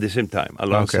 At the same time,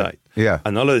 alongside. Okay. Yeah.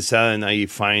 And all of a sudden, I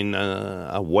find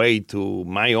a way to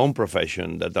my own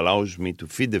profession that allows me to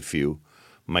feed the few,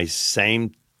 my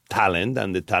same talent,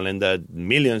 and the talent that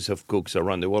millions of cooks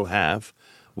around the world have,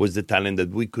 was the talent that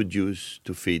we could use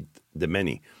to feed the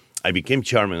many. I became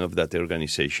chairman of that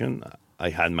organization. I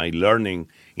had my learning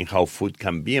in how food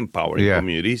can be empowering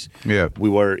communities. Yeah. We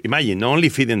were, imagine, not only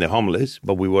feeding the homeless,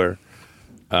 but we were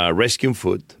rescuing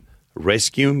food,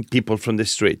 rescuing people from the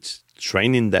streets,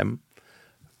 training them,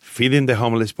 feeding the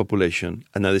homeless population,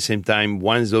 and at the same time,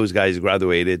 once those guys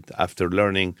graduated after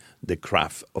learning the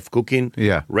craft of cooking,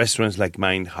 restaurants like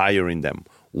mine hiring them.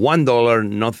 $1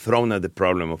 not thrown at the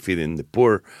problem of feeding the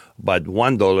poor, but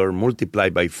 $1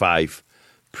 multiplied by 5,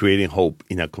 creating hope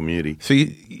in a community. So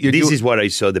this is what I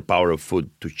saw the power of food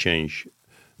to change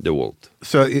the world.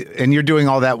 So, and you're doing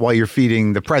all that while you're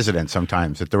feeding the president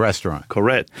sometimes at the restaurant.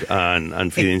 Correct.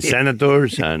 And feeding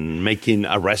senators and making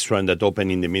a restaurant that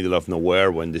opened in the middle of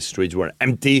nowhere when the streets were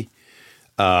empty,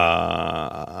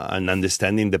 and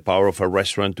understanding the power of a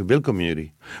restaurant to build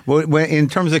community. Well, in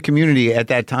terms of community at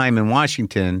that time in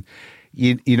Washington,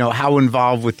 you know, how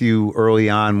involved with you early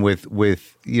on with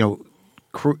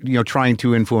trying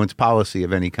to influence policy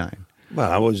of any kind? Well,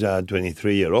 I was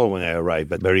 23-year-old when I arrived,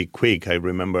 but very quick, I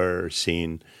remember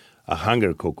seeing a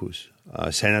hunger caucus.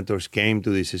 Senators came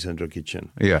to this Central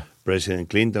Kitchen. Yeah. President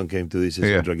Clinton came to this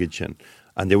Central Kitchen.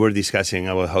 And they were discussing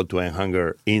about how to end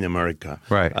hunger in America.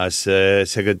 Right. As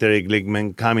Secretary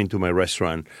Glickman coming to my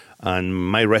restaurant, and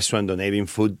my restaurant donating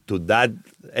food to that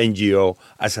NGO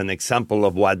as an example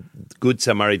of what Good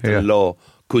Samaritan law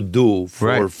could do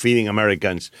for feeding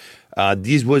Americans.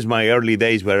 This was my early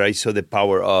days where I saw the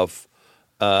power of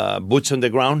boots on the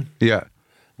ground,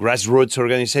 grassroots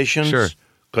organizations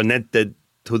connected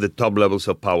to the top levels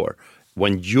of power.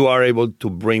 When you are able to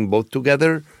bring both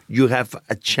together, you have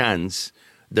a chance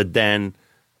that then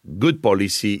good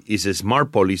policy, is a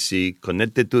smart policy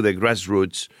connected to the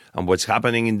grassroots and what's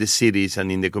happening in the cities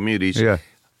and in the communities,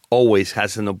 always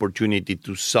has an opportunity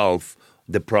to solve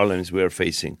the problems we are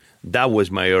facing. That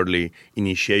was my early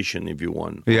initiation, if you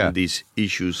want, on these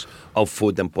issues of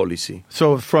food and policy.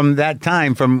 So from that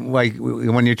time, from like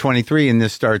when you're 23 and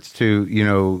this starts to,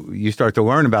 you start to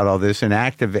learn about all this and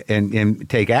and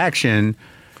take action.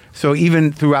 So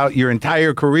even throughout your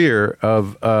entire career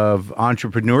of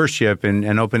entrepreneurship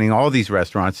and opening all these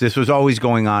restaurants, this was always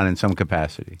going on in some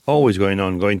capacity. Always going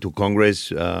on, going to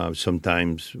Congress,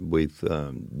 sometimes with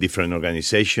different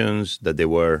organizations that they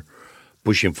were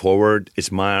pushing forward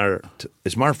smart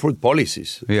food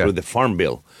policies through the Farm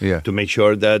Bill to make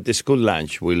sure that the school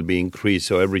lunch will be increased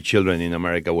so every children in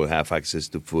America will have access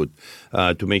to food,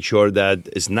 to make sure that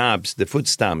SNAPs, the food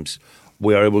stamps,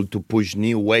 we are able to push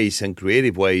new ways and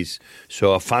creative ways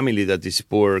so a family that is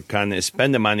poor can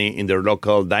spend the money in their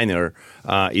local diner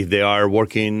if they are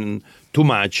working too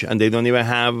much and they don't even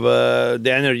have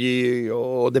the energy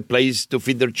or the place to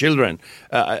feed their children.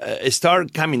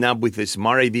 Start coming up with the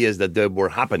smart ideas that were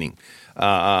happening,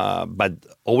 but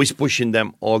always pushing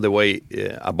them all the way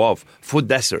above. Food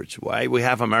deserts. Why we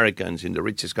have Americans in the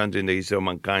richest country in the history of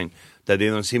mankind that they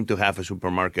don't seem to have a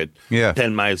supermarket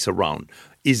 10 miles around.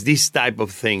 Is this type of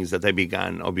things that I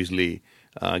began, obviously,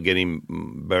 getting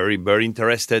very, very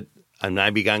interested, and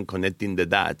I began connecting the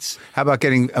dots. How about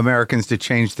getting Americans to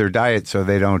change their diet so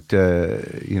they don't,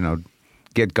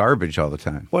 get garbage all the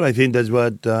time? Well, I think that's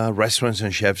what restaurants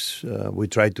and chefs, we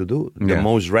try to do. The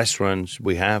most restaurants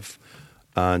we have,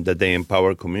 that they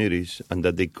empower communities and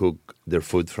that they cook their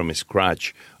food from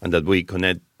scratch and that we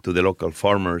connect to the local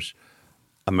farmers.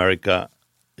 America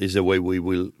is the way we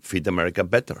will feed America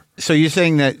better. So you're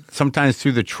saying that sometimes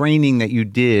through the training that you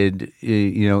did,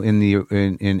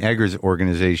 in Edgar's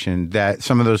organization, that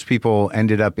some of those people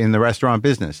ended up in the restaurant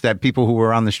business, that people who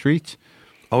were on the streets?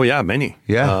 Oh, yeah, many.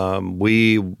 Yeah.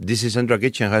 This is Central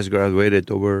Kitchen has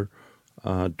graduated over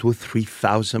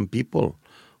 3,000 people,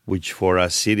 which for a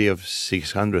city of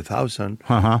 600,000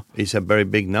 is a very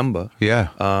big number. Yeah.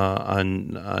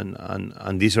 And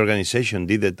this organization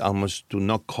did it almost to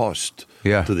no cost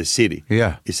to the city.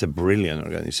 Yeah. It's a brilliant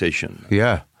organization.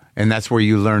 Yeah. And that's where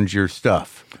you learned your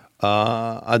stuff.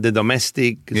 At the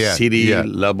domestic city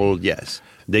level, yes.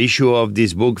 The issue of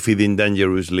this book, Feeding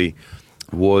Dangerously,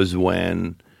 was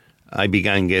when I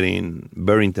began getting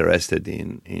very interested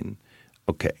in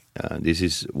this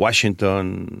is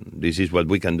Washington. This is what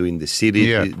we can do in the city.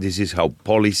 Yeah. This is how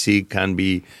policy can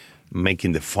be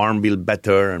making the Farm Bill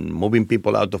better and moving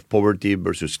people out of poverty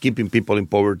versus keeping people in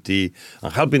poverty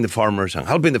and helping the farmers and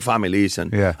helping the families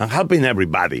and helping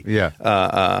everybody. Yeah.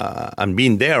 And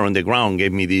being there on the ground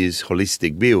gave me this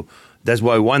holistic view. That's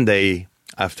why one day,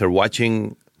 after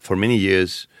watching for many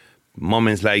years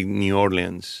moments like New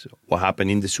Orleans, what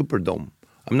happened in the Superdome,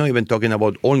 I'm not even talking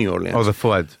about all New Orleans. Oh, the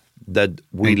floods. That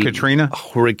we Katrina?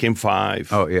 Hurricane 5,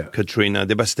 Katrina,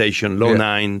 devastation, low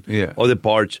 9, other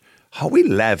parts. How we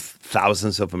left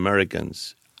thousands of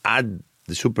Americans at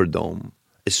the Superdome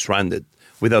stranded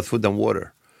without food and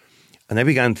water. And I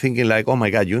began thinking like, oh my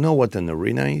God, you know what an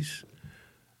arena is?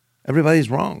 Everybody's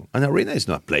wrong. An arena is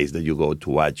not a place that you go to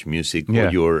watch music or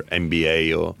your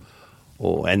NBA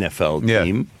or NFL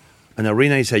team. An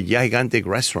arena is a gigantic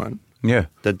restaurant.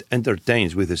 That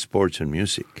entertains with the sports and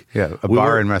music. Yeah,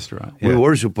 bar and restaurant. We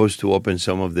were supposed to open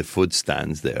some of the food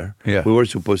stands there. Yeah. We were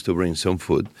supposed to bring some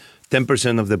food.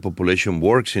 10% of the population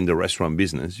works in the restaurant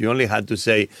business. You only had to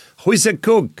say, who is a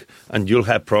cook? And you'll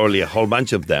have probably a whole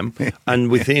bunch of them.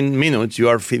 And within minutes, you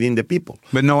are feeding the people.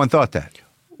 But no one thought that.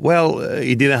 Well,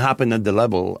 it didn't happen at the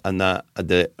level and at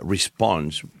the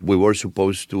response. We were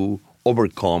supposed to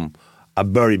overcome a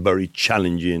very, very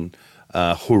challenging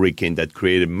hurricane that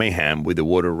created mayhem with the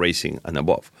water rising and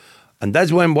above. And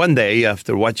that's when one day,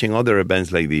 after watching other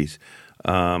events like this,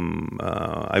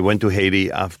 I went to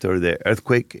Haiti after the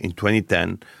earthquake in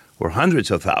 2010, where hundreds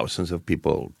of thousands of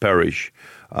people perished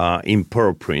in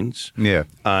Port-au-Prince.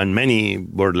 And many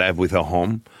were left without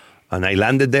home. And I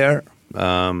landed there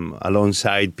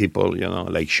alongside people,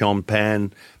 like Sean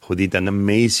Penn, who did an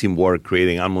amazing work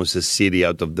creating almost a city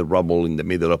out of the rubble in the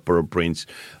middle of Port-au-Prince,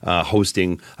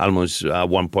 hosting almost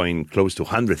one point close to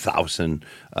 100,000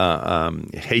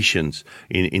 Haitians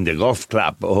in the golf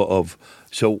club.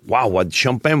 So, wow, what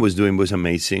Sean Penn was doing was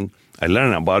amazing. I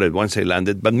learned about it once I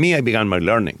landed. But I began my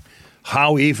learning.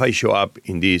 How if I show up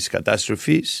in these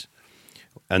catastrophes,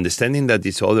 understanding that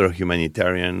these other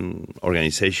humanitarian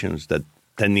organizations that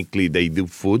technically they do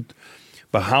food,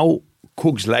 but how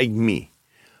cooks like me,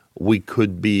 we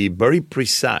could be very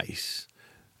precise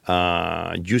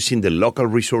using the local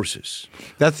resources.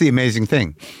 That's the amazing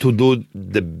thing. To do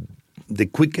the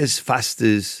quickest,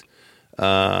 fastest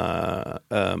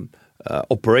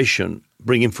operation,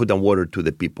 bringing food and water to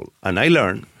the people. And I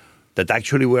learned that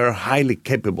actually we are highly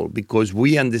capable because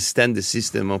we understand the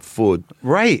system of food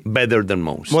better than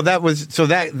most. Well,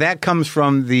 that comes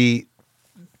from the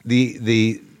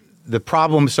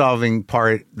problem solving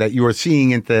part that you were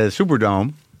seeing at the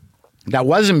Superdome that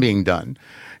wasn't being done.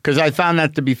 Because I found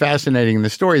that to be fascinating in the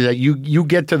story, that you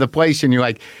get to the place and you're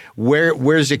like,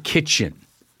 where's a kitchen?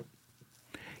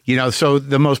 So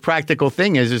the most practical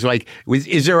thing is like,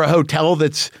 is there a hotel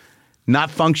that's not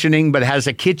functioning but has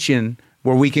a kitchen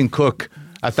where we can cook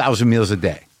 1,000 meals a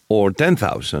day? Or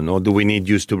 10,000, or do we need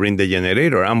just to bring the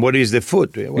generator? And what is the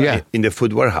food? Well, in the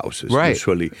food warehouses,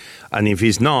 usually. And if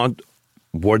it's not,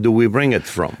 where do we bring it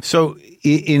from? So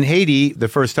in Haiti, the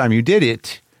first time you did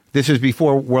it, this is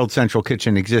before World Central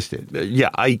Kitchen existed.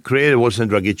 I created World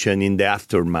Central Kitchen in the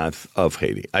aftermath of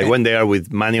Haiti. I went there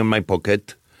with money in my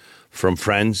pocket from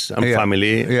friends and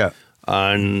family. Yeah.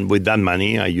 And with that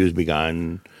money, I just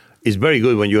began. It's very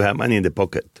good when you have money in the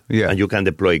pocket. Yeah. And you can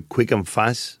deploy quick and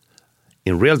fast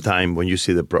in real time when you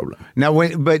see the problem. Now,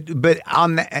 but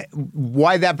on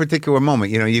why that particular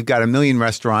moment? You've got 1 million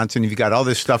restaurants and you've got all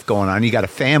this stuff going on. You got a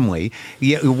family.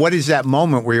 What is that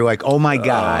moment where you're like, oh my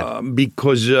God?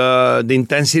 Because the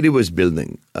intensity was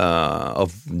building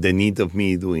of the need of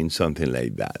me doing something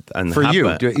like that. And for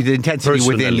you, the intensity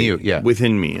within you,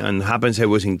 within me. And happens I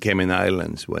was in Cayman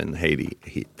Islands when Haiti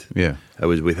hit. Yeah, I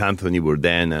was with Anthony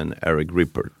Bourdain and Eric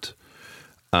Rippert.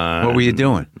 What were you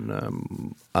doing?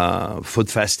 Food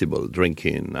festival,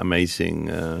 drinking amazing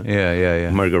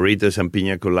margaritas and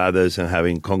pina coladas and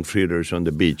having conch fritters on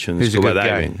the beach and He's scuba a good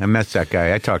diving. Guy. I met that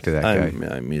guy. I talked to that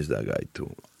guy. I miss that guy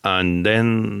too. And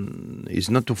then it's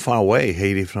not too far away,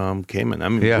 Haiti from Cayman.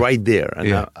 I'm right there.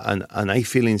 And, and I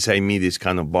feel inside me this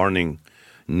kind of burning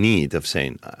need of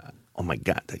saying, oh my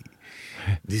God,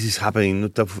 this is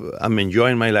happening. I'm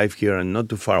enjoying my life here and not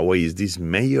too far away is this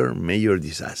major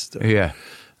disaster. Yeah.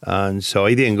 And so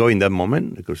I didn't go in that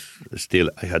moment because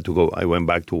still I had to go. I went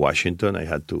back to Washington. I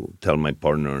had to tell my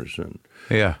partners.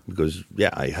 Because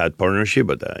I had partnership,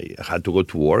 but I had to go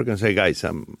to work and say, guys,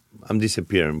 I'm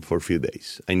disappearing for a few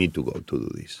days. I need to go to do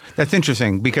this. That's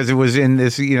interesting because it was in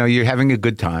this, you're having a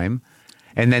good time.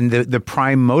 And then the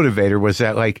prime motivator was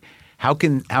that like, how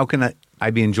can I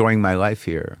be enjoying my life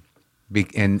here?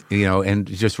 And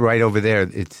just right over there,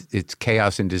 it's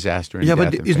chaos and disaster. And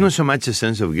but it's not so much a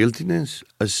sense of guiltiness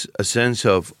as a sense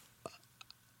of,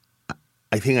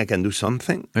 I think I can do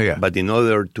something. But in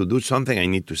order to do something, I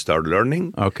need to start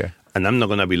learning. Okay. And I'm not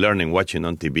going to be learning watching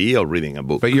on TV or reading a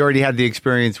book. But you already had the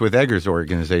experience with Edgar's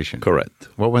organization. Correct.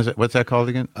 What was it? What's that called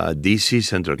again? DC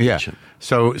Central Kitchen.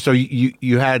 So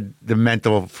you had the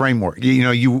mental framework.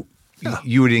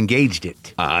 You had engaged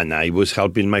it. And I was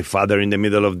helping my father in the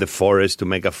middle of the forest to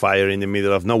make a fire in the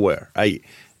middle of nowhere.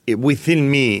 Within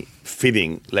me,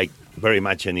 feeding like very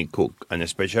much any cook, and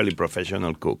especially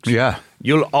professional cooks. Yeah.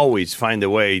 You'll always find a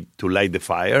way to light the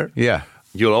fire. Yeah.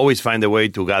 You'll always find a way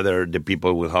to gather the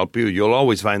people who will help you. You'll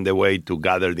always find a way to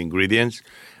gather the ingredients.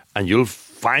 And you'll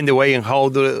find a way in how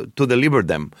to deliver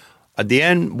them. At the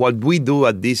end, what we do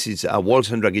at this is World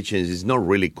Central Kitchen is not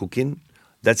really cooking.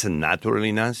 That's a natural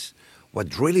in us.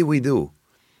 What really we do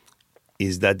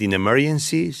is that in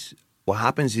emergencies, what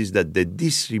happens is that the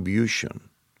distribution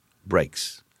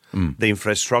breaks. The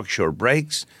infrastructure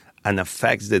breaks and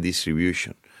affects the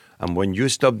distribution. And when you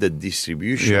stop the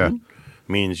distribution,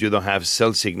 means you don't have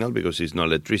cell signal because it's no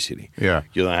electricity. Yeah.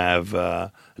 You don't have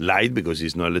light because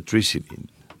it's no electricity.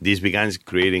 This begins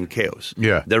creating chaos.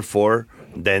 Yeah. Therefore,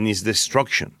 then is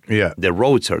destruction. Yeah. The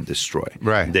roads are destroyed.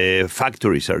 Right. The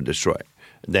factories are destroyed.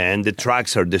 Then the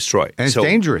trucks are destroyed. And it's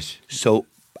dangerous.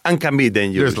 And can be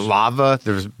dangerous. There's lava,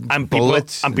 there's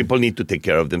bullets. People need to take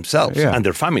care of themselves and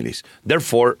their families.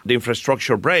 Therefore, the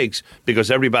infrastructure breaks because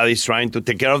everybody's trying to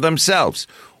take care of themselves.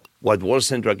 What World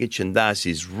Central Kitchen does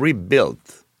is rebuild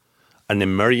an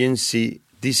emergency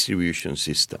distribution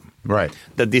system. Right.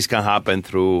 That this can happen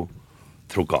through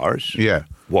cars. Yeah.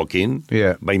 Walking,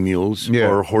 by mules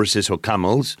or horses or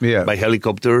camels, Yeah. by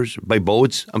helicopters, by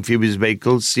boats, amphibious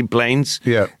vehicles, seaplanes.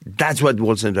 Yeah. That's what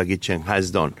World Central Kitchen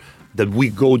has done. That we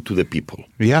go to the people.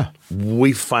 Yeah.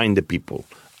 We find the people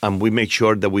and we make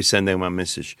sure that we send them a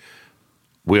message.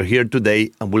 We're here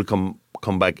today and we'll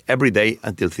come back every day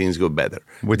until things go better.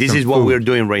 This is what we're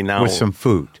doing right now. With some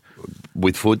food.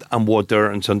 With food and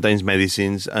water and sometimes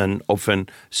medicines and often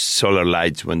solar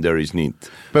lights when there is need.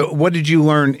 But what did you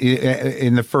learn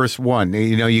in the first one?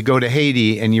 You go to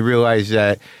Haiti and you realize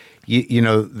that,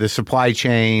 the supply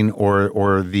chain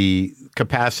or the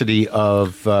capacity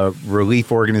of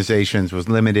relief organizations was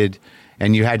limited,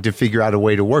 and you had to figure out a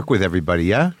way to work with everybody,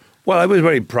 yeah? Well, I was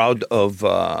very proud of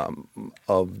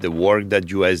the work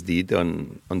that U.S. did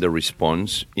on the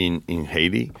response in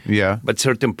Haiti. Yeah. But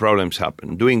certain problems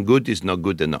happen. Doing good is not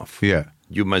good enough. Yeah.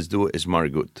 You must do a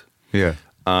smart good. Yeah.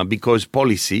 Because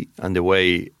policy and the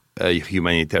way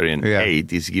humanitarian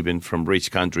aid is given from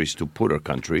rich countries to poorer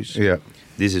countries,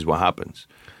 this is what happens.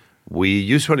 We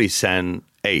usually send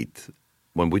aid.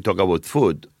 When we talk about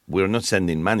food, we're not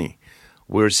sending money.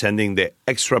 We're sending the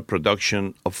extra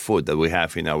production of food that we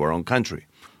have in our own country.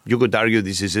 You could argue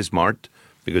this is smart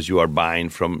because you are buying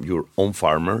from your own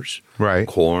farmers, right?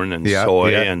 Corn and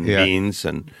soy and beans,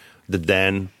 and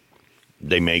then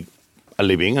they make a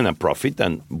living and a profit,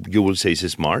 and you will say it's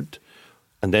smart.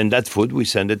 And then that food, we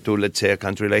send it to, let's say, a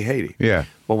country like Haiti. Yeah.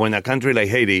 But when a country like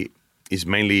Haiti is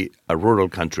mainly a rural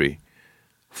country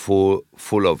full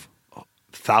of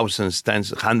thousands,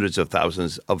 tens, hundreds of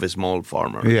thousands of small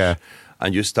farmers,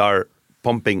 and you start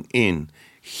pumping in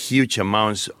huge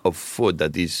amounts of food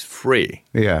that is free,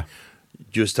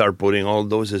 you start putting all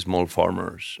those small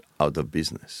farmers out of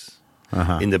business.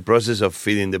 In the process of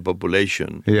feeding the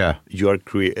population, you are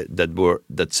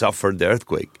that suffered the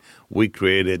earthquake. We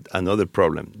created another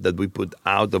problem that we put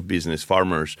out of business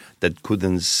farmers that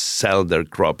couldn't sell their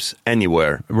crops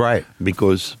anywhere, right?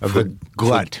 Because of the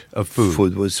glut of food.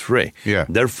 Food was free. Yeah.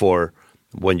 Therefore,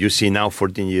 when you see now,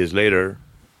 14 years later,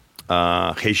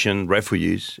 Haitian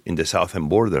refugees in the southern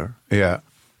border,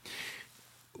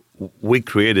 we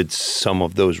created some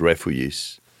of those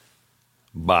refugees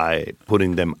by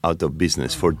putting them out of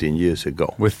business 14 years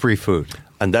ago. With free food.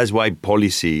 And that's why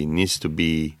policy needs to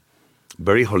be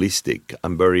very holistic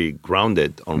and very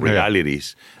grounded on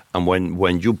realities. And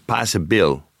when you pass a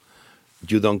bill,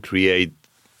 you don't create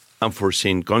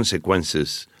unforeseen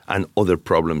consequences and other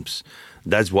problems.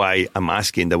 That's why I'm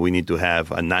asking that we need to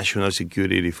have a national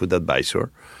security food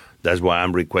advisor. That's why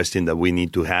I'm requesting that we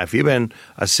need to have even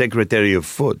a secretary of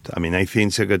food. I mean, I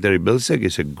think Secretary Vilsack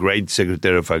is a great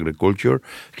secretary of agriculture.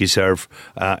 He served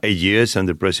 8 years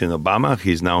under President Obama.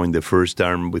 He's now in the first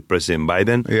term with President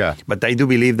Biden. Yeah. But I do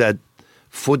believe that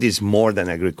food is more than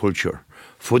agriculture.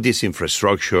 Food is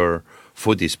infrastructure.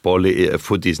 Food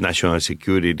is national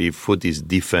security. Food is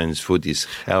defense. Food is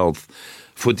health.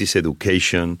 Food is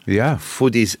education. Yeah.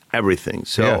 Food is everything.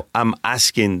 So I'm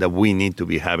asking that we need to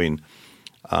be having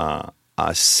a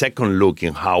second look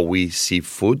in how we see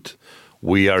food.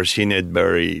 We are seeing it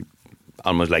very,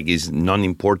 almost like it's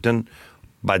non-important.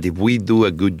 But if we do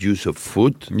a good use of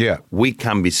food, we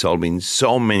can be solving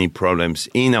so many problems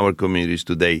in our communities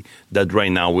today that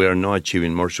right now we are not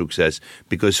achieving more success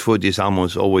because food is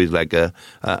almost always like a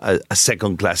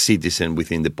second-class citizen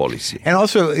within the policy. And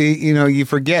also, you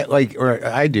forget, or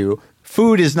I do,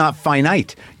 food is not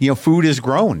finite. Food is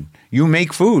grown. You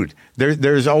make food.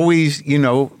 There's always,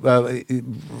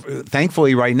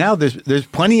 thankfully right now, there's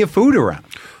plenty of food around.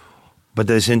 But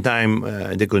at the same time,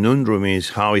 the conundrum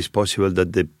is how is possible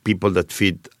that the people that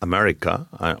feed America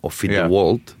or feed the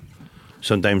world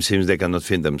sometimes seems they cannot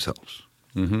feed themselves.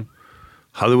 Mm-hmm.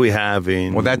 How do we have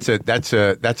Well, that's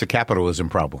a capitalism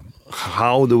problem.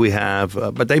 How do we have?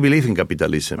 But I believe in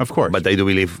capitalism, of course. But I do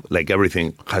believe, like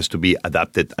everything, has to be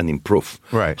adapted and improved.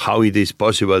 Right. How it is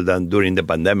possible that during the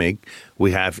pandemic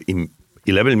we have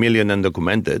 11 million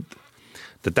undocumented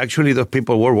that actually those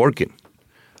people were working.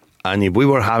 And if we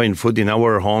were having food in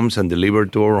our homes and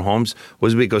delivered to our homes,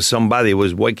 was because somebody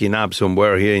was waking up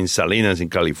somewhere here in Salinas in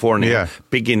California,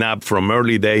 picking up from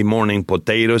early day morning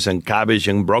potatoes and cabbage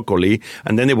and broccoli,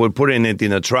 and then they were putting it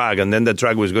in a truck, and then the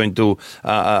truck was going to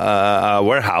a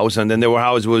warehouse, and then the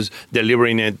warehouse was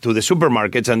delivering it to the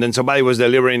supermarkets, and then somebody was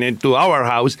delivering it to our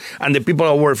house, and the people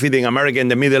who were feeding America in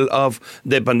the middle of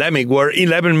the pandemic were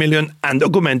 11 million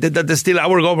undocumented that still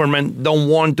our government don't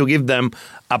want to give them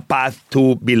a path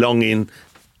to belonging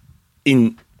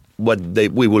in what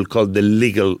we will call the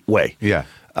legal way. Yeah.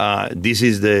 This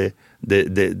is the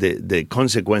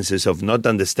consequences of not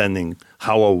understanding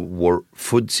how our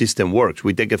food system works.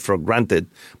 We take it for granted,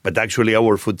 but actually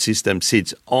our food system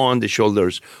sits on the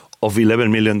shoulders of 11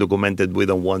 million documented. We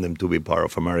don't want them to be part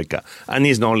of America. And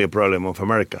it's not only a problem of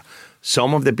America.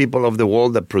 Some of the people of the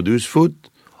world that produce food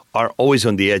are always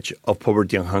on the edge of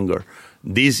poverty and hunger.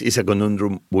 This is a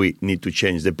conundrum we need to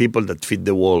change. The people that feed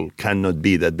the world cannot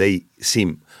be that they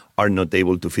are not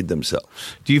able to feed themselves.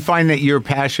 Do you find that your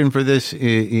passion for this,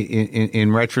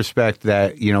 in retrospect,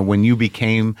 that when you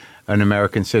became an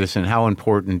American citizen, how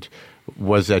important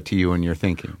was that to you in your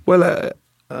thinking? Well,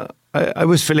 I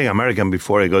was feeling American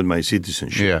before I got my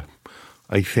citizenship. Yeah.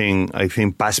 I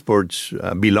think passports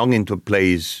belonging to a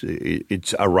place,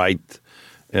 it's a right.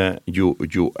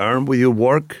 You earn with your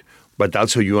work, but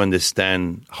also you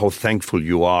understand how thankful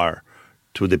you are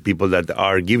to the people that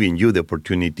are giving you the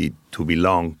opportunity to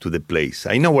belong to the place.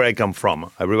 I know where I come from.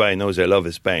 Everybody knows I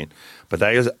love Spain, but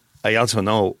I also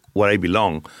know where I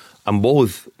belong, and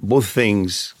both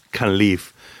things can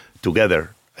live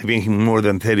together. I've been here more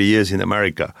than 30 years in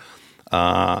America.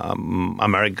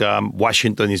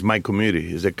 Washington is my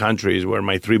community. Is the country is where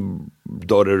my 3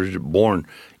 daughters born.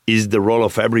 Is the role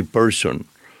of every person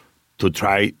to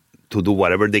try to do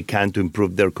whatever they can to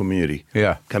improve their community.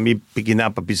 Yeah. Can be picking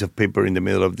up a piece of paper in the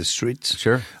middle of the streets.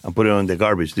 Sure. And put it on the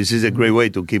garbage. This is a great way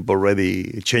to keep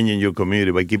already changing your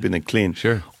community by keeping it clean.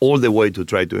 Sure. All the way to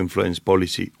try to influence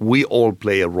policy. We all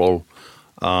play a role.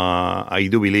 I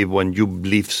do believe when you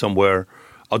live somewhere,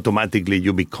 automatically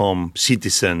you become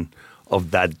citizen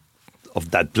of that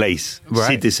place, right.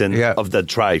 citizen of that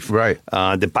tribe. Right.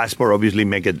 The passport obviously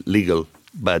make it legal,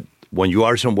 but when you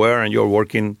are somewhere and you're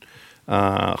working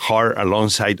hard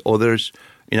alongside others,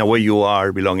 in a way you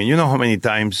are belonging. You know how many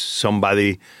times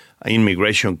somebody,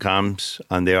 immigration comes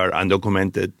and they are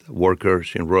undocumented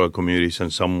workers in rural communities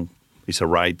and some is a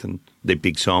right and they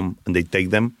pick some and they take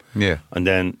them. Yeah. And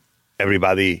then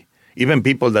everybody, even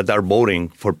people that are voting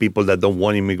for people that don't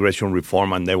want immigration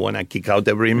reform and they want to kick out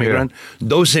every immigrant,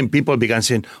 those same people began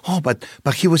saying, "Oh, but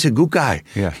he was a good guy.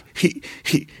 Yeah.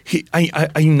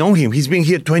 I know him. He's been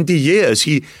here 20 years.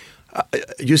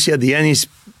 You see, at the end, is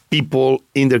people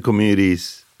in their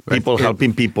communities, people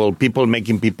helping people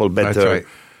making people better. That's right.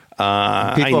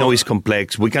 I know it's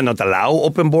complex. We cannot allow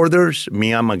open borders.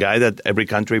 Me, I'm a guy that every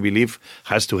country, I believe,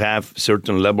 has to have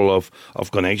certain level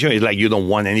of connection. It's like you don't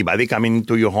want anybody coming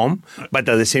into your home. But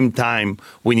at the same time,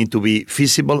 we need to be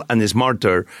feasible and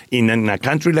smarter in a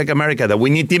country like America that we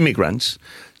need immigrants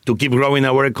to keep growing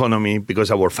our economy because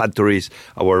our factories,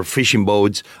 our fishing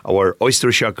boats, our oyster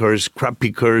shuckers, crab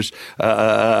pickers,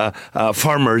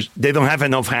 farmers, they don't have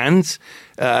enough hands.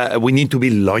 We need to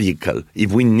be logical.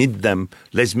 If we need them,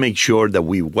 let's make sure that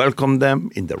we welcome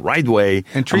them in the right way.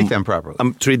 And treat them properly.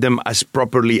 Treat them as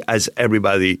properly as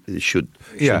everybody should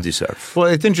deserve. Well,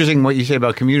 it's interesting what you say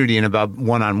about community and about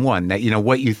one-on-one, that,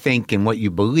 what you think and what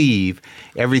you believe,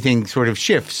 everything sort of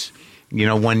shifts,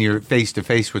 when you're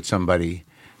face-to-face with somebody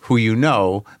who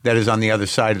that is on the other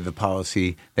side of the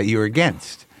policy that you're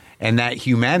against. And that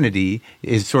humanity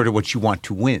is sort of what you want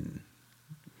to win,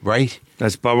 right?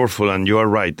 That's powerful, and you are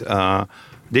right. The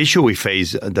issue we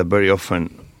face that very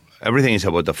often, everything is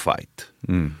about a fight.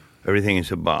 Everything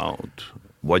is about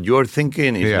what you're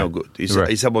thinking is no good.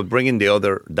 It's about bringing the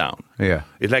other down. Yeah.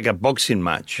 It's like a boxing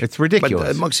match. It's ridiculous.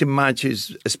 But a boxing match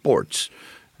is sports.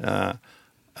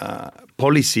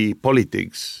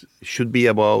 Politics should be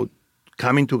about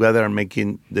coming together and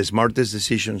making the smartest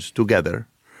decisions together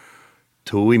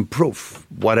to improve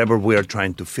whatever we are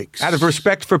trying to fix. Out of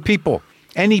respect for people,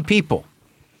 any people.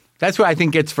 That's what I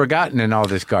think gets forgotten in all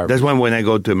this garbage. That's why when I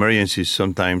go to emergencies,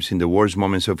 sometimes in the worst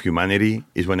moments of humanity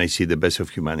is when I see the best of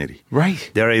humanity.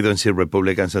 Right. There I don't see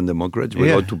Republicans and Democrats. We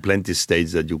go to plenty of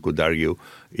states that you could argue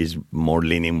is more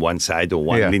leaning one side or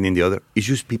one leaning the other. It's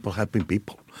just people helping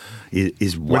people.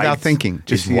 Is without thinking.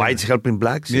 Is whites helping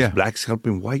blacks? Is blacks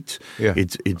helping whites? Yeah.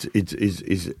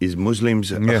 It's Muslims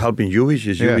helping Jewish?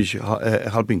 Is Jewish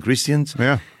helping Christians?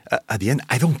 Yeah. At the end,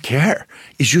 I don't care.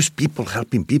 It's just people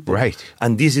helping people. Right.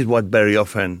 And this is what very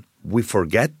often we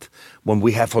forget when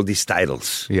we have all these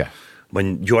titles. Yeah.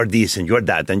 When you're this and you're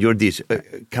that and you're this.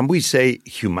 Can we say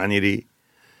humanity?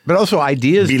 But also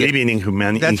ideas. Believing in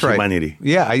humanity.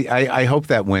 Yeah, I hope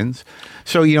that wins.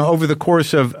 So, over the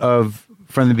course of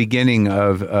from the beginning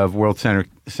of World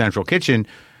Central Kitchen,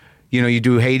 you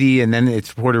do Haiti and then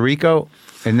it's Puerto Rico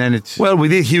and then it's... Well, we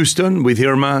did Houston with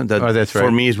Irma. That's right. For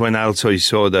me is when I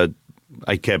saw that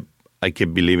I kept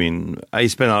believing. I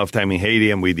spent a lot of time in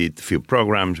Haiti and we did a few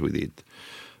programs. We did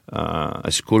a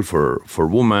school for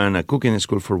women, a cooking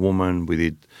school for women. We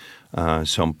did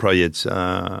some projects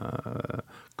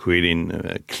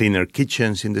creating cleaner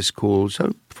kitchens in the school.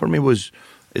 So for me it was...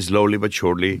 slowly but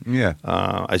surely,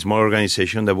 a small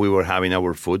organization that we were having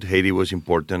our food. Haiti was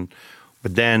important.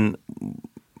 But then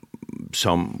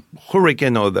some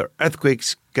hurricane or other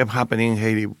earthquakes kept happening in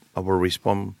Haiti. Our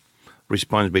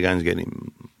response began getting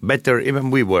better.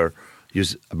 Even we were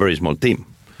just a very small team.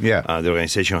 Yeah. The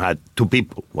organization had 2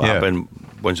 people. What happened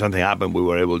when something happened, we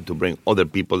were able to bring other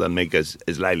people that make us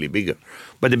slightly bigger.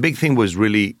 But the big thing was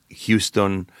really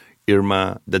Houston,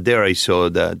 Irma, that there I saw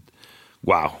that,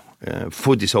 wow,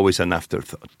 food is always an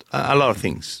afterthought. A lot of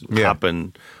things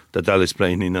happen that I'll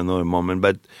explain in another moment.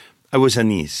 But I was at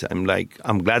ease. I'm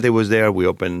glad I was there. We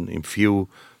opened in few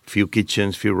few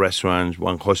kitchens, few restaurants,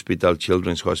 one hospital,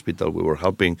 children's hospital. We were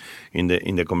helping in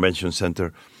the convention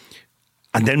center.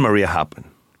 And then Maria happened.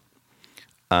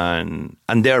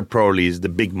 And there probably is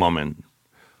the big moment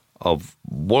of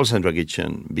World Central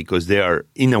Kitchen, because they are,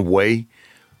 in a way,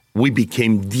 we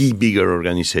became the bigger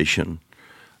organization.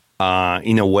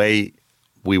 In a way,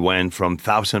 we went from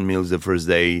 1,000 meals the first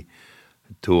day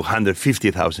to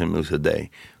 150,000 meals a day.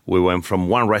 We went from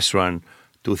one restaurant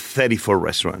to 34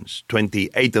 restaurants,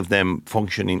 28 of them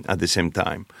functioning at the same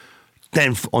time.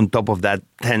 10 on top of that,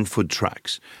 10 food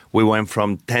trucks. We went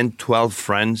from 10, 12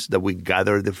 friends that we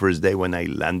gathered the first day when I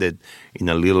landed in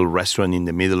a little restaurant in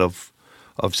the middle of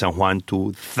San Juan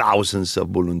to thousands of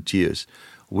volunteers.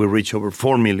 We reached over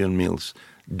 4 million meals.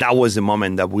 That was the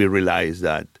moment that we realized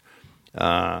that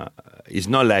it's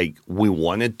not like we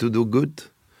wanted to do good.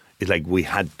 It's like we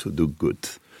had to do good.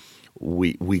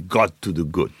 We got to do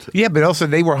good. Yeah, but also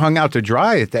they were hung out to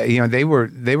dry at that.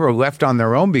 They were left on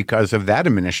their own because of that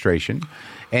administration,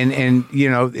 and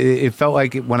it felt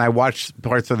like when I watched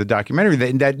parts of the documentary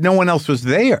that no one else was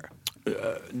there.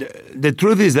 The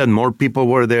truth is that more people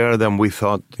were there than we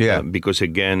thought. Yeah. Because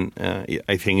again,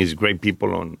 I think it's great people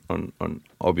on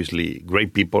obviously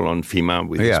great people on FEMA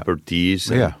with expertise.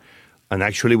 And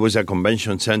actually, it was a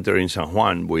convention center in San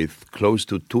Juan with close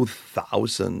to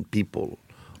 2,000 people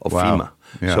of FEMA.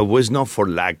 Yeah. So it was not for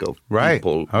lack of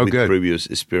people with previous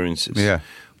experiences. Yeah.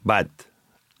 But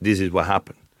this is what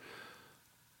happened.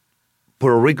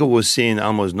 Puerto Rico was seen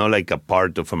almost not like a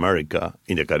part of America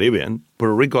in the Caribbean.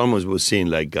 Puerto Rico almost was seen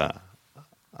like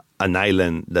an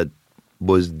island that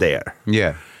was there.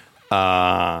 Yeah.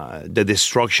 The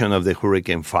destruction of the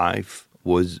Hurricane 5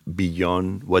 was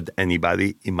beyond what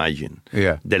anybody imagined.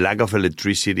 Yeah. The lack of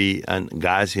electricity and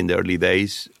gas in the early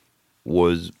days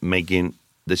was making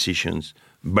decisions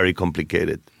very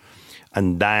complicated.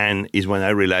 And then is when I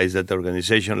realized that an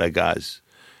organization like us,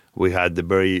 we had the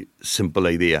very simple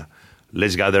idea.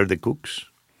 Let's gather the cooks.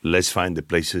 Let's find the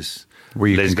places.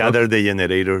 Let's gather the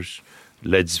generators.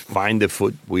 Let's find the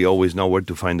food. We always know where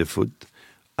to find the food.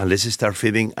 And let's start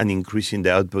feeding and increasing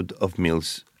the output of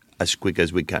meals as quick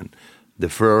as we can. The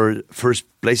first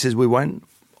places we went,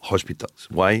 hospitals.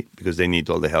 Why? Because they need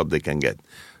all the help they can get.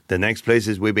 The next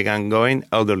places we began going,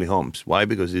 elderly homes. Why?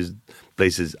 Because these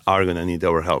places are going to need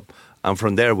our help. And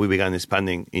from there, we began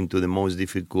expanding into the most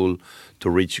difficult to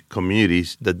reach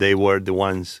communities that they were the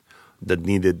ones that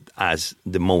needed us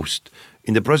the most.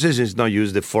 In the process, it's not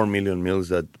just the 4 million meals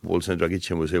that World Central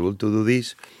Kitchen was able to do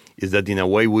this, is that in a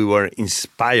way we were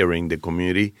inspiring the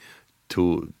community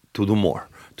to do more.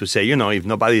 To say, if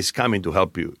nobody is coming to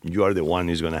help you, you are the one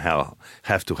who's going to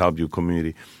have to help your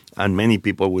community. And many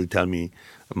people will tell me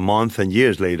months and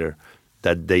years later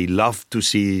that they love to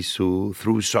see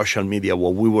through social media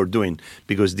what we were doing,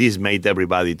 because this made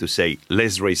everybody to say,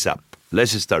 let's raise up.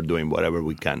 Let's start doing whatever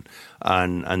we can.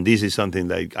 And this is something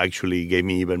that actually gave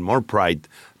me even more pride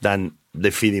than the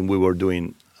feeding we were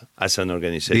doing as an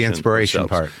organization. The inspiration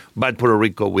ourselves. Part. But Puerto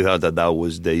Rico, without a doubt,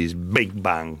 was this big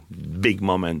bang, big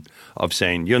moment of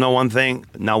saying, one thing,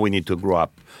 now we need to grow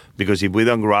up. Because if we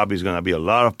don't grow up, it's going to be a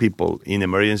lot of people in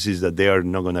emergencies that they are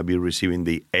not going to be receiving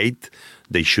the aid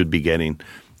they should be getting.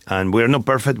 And we're not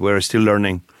perfect. We're still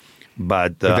learning.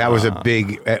 But that was a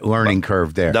big learning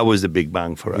curve there. That was the big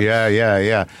bang for us.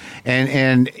 Yeah.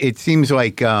 And it seems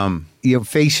like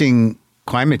facing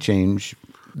climate change,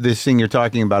 this thing you're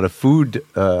talking about, a food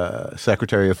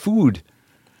secretary of food,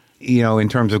 in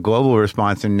terms of global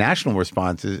response and national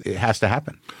response, it has to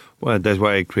happen. Well, that's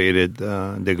why I created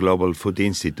the Global Food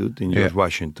Institute in George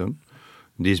Washington.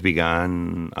 This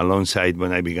began alongside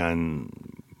when I began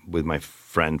with my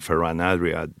friend Ferran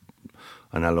Adria,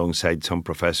 and alongside some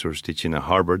professors teaching at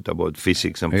Harvard about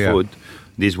physics and food.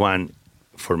 This one,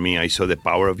 for me, I saw the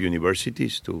power of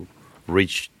universities to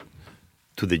reach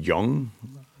to the young,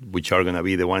 which are going to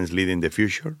be the ones leading the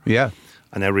future. Yeah.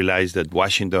 And I realized that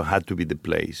Washington had to be the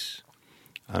place.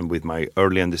 And with my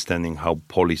early understanding how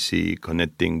policy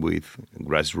connecting with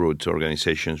grassroots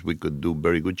organizations, we could do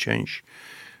very good change.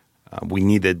 We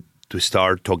needed to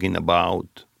start talking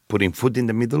about putting food in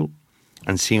the middle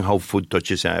and seeing how food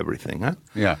touches everything. Huh?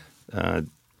 Yeah.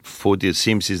 Food, it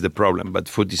seems, is the problem, but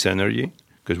food is energy,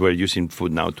 because we're using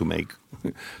food now to make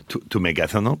to make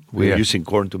ethanol. We're using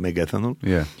corn to make ethanol.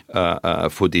 Yeah.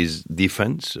 Food is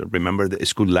defense. Remember, the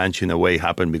school lunch in a way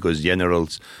happened because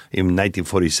generals in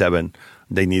 1947,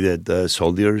 they needed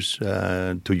soldiers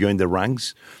to join the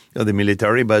ranks of the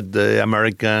military, but the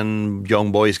American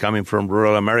young boys coming from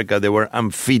rural America, they were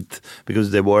unfit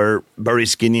because they were very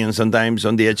skinny and sometimes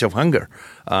on the edge of hunger.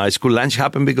 School lunch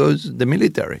happened because the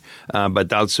military,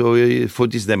 but also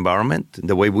food is the environment.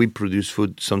 The way we produce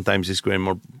food sometimes is creating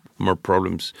more more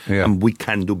problems. Yeah. And we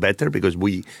can do better because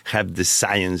we have the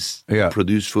science to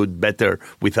produce food better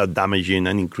without damaging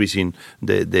and increasing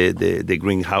the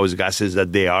greenhouse gases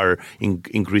that they are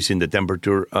increasing the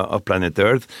temperature of planet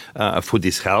Earth. Food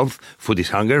is health, food is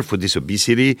hunger, food is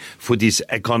obesity, food is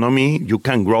economy. You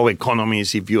can grow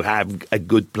economies if you have a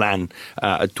good plan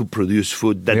to produce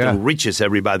food that enriches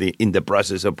everybody in the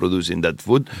process of producing that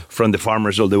food, from the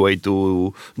farmers all the way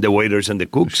to the waiters and the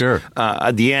cooks. Sure.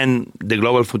 At the end, the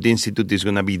Global Food Institute is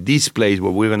going to be this place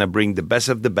where we're going to bring the best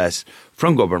of the best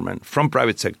from government, from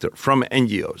private sector, from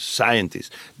NGOs, scientists,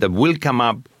 that will come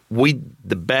up with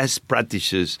the best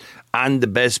practices and the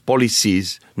best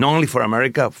policies, not only for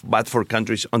America, but for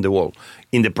countries on the world.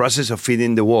 In the process of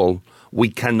feeding the world, we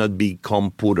cannot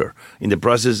become poorer. In the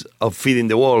process of feeding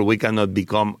the world, we cannot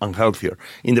become unhealthier.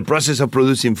 In the process of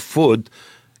producing food,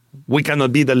 we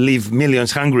cannot be that leave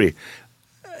millions hungry.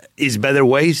 It's better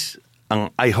ways, and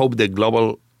I hope the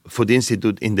Global Food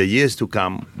Institute in the years to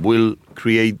come will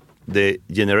create the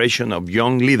generation of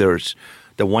young leaders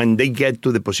that when they get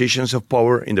to the positions of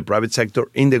power in the private sector,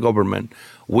 in the government,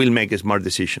 will make smart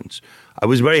decisions. I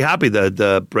was very happy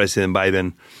that President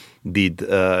Biden did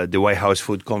the White House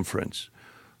Food Conference.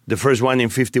 The first one in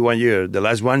 51 years, the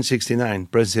last one, 69,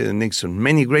 President Nixon.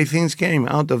 Many great things came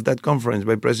out of that conference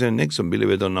by President Nixon,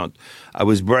 believe it or not. I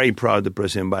was very proud that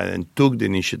President Biden took the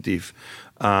initiative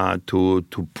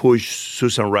to push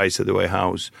Susan Rice at the White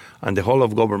House and the whole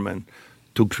of government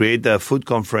to create a food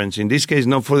conference, in this case,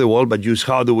 not for the world, but use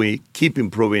how do we keep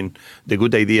improving the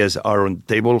good ideas are on the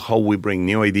table, how we bring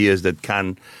new ideas that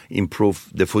can improve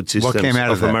the food systems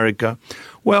of America.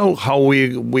 Well, are we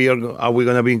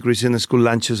going to be increasing the school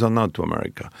lunches or not to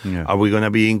America? Yeah. Are we going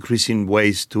to be increasing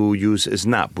ways to use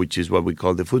SNAP, which is what we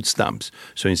call the food stamps?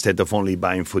 So instead of only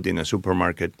buying food in a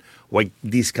supermarket, why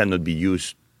this cannot be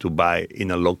used to buy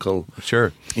in a local,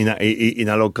 in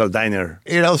a local diner.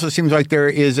 It also seems like there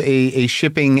is a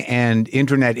shipping and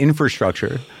internet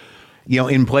infrastructure,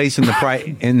 in place in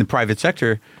the private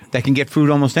sector that can get food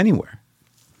almost anywhere.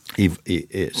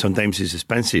 Sometimes it's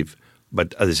expensive,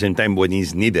 but at the same time, when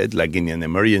it's needed, like in an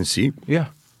emergency,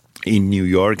 in New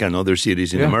York and other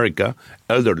cities in America,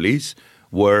 elderlies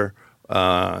were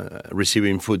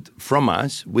receiving food from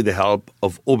us with the help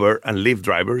of Uber and Lyft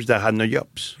drivers that had no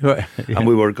jobs. And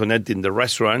we were connecting the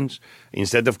restaurants.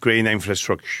 Instead of creating an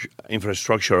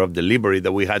infrastructure of delivery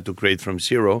that we had to create from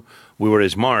zero, we were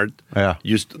smart,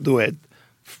 used to do it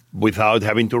without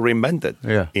having to reinvent it.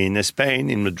 In Spain,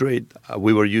 in Madrid,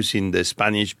 we were using the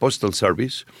Spanish postal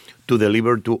service to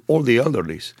deliver to all the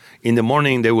elderlies. In the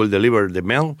morning, they will deliver the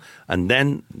mail, and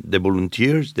then the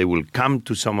volunteers, they will come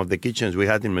to some of the kitchens we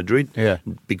had in Madrid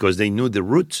because they knew the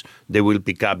routes. They will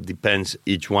pick up, depends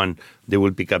each one, they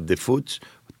will pick up the foods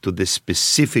to the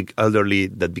specific elderly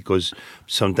that because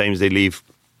sometimes they live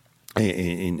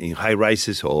in high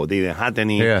rises or they didn't have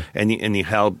any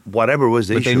help, whatever was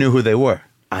the issue. But they knew who they were.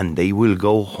 And they will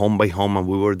go home by home, and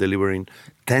we were delivering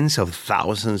tens of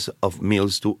thousands of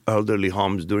meals to elderly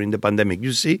homes during the pandemic.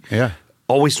 You see,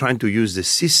 always trying to use the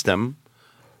system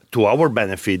to our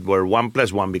benefit where 1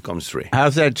 + 1 becomes 3.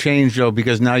 How's that changed, though?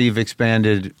 Because now you've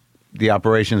expanded the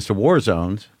operations to war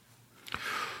zones.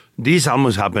 This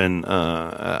almost happened.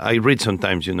 I read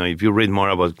sometimes, if you read more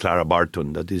about Clara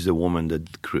Barton, that is the woman that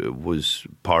was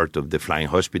part of the flying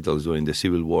hospitals during the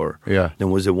Civil War. There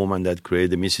was a woman that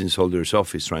created the Missing Soldiers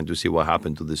Office trying to see what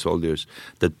happened to the soldiers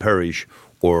that perished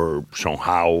or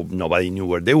somehow nobody knew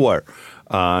where they were.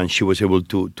 And she was able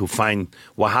to find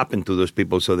what happened to those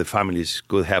people so the families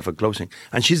could have a closing.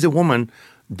 And she's the woman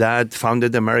that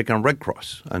founded the American Red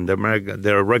Cross. And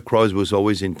the Red Cross was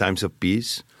always in times of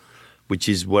peace, which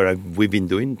is what we've been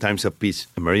doing, times of peace,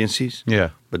 emergencies.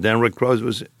 But then Red Cross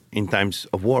was in times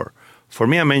of war. For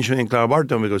me, I'm mentioning Clara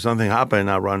Barton because something happened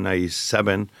around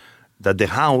 1997 that the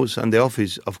house and the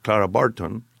office of Clara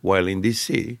Barton, while in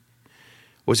D.C.,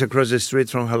 was across the street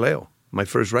from Jaleo, my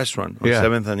first restaurant on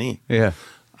 7th and E.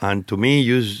 And to me,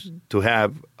 used to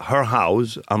have her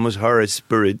house, almost her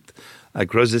spirit,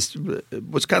 across this, it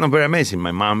was kind of very amazing.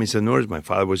 My mom is a nurse, my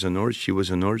father was a nurse, she was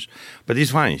a nurse. But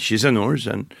it's fine, she's a nurse,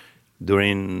 and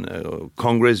during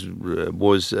Congress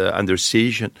was under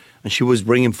siege, and she was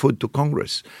bringing food to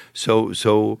Congress.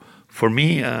 So for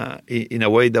me, in a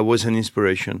way, that was an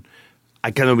inspiration. I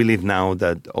cannot believe now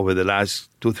that over the last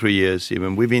 2-3 years,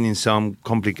 even we've been in some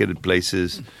complicated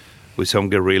places with some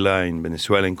guerrilla in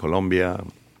Venezuela, in Colombia,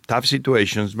 tough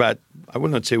situations, but I will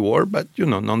not say war, but,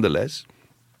 nonetheless.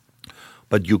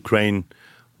 But Ukraine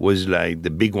was like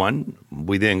the big one.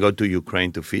 We didn't go to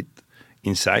Ukraine to feed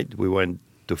inside. We went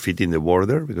to feed in the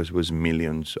border because it was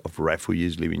millions of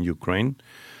refugees living in Ukraine.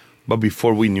 But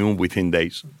before we knew, within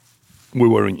days, we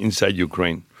were inside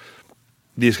Ukraine.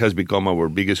 This has become our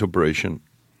biggest operation.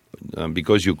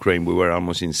 Because Ukraine, we were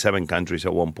almost in 7 countries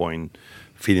at one point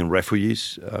feeding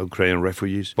refugees, Ukrainian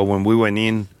refugees. But when we went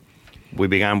in, we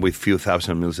began with few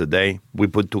thousand meals a day. We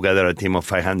put together a team of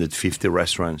 550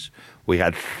 restaurants. We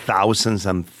had thousands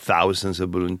and thousands of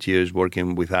volunteers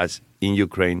working with us in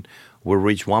Ukraine. We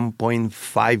reached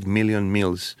 1.5 million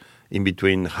meals in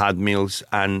between hot meals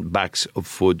and bags of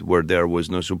food where there was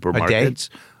no supermarkets.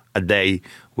 A day,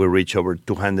 we reached over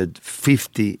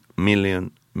 250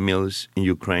 million meals in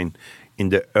Ukraine. In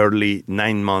the early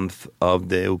 9 months of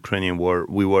the Ukrainian war,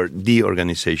 we were the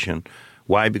organization.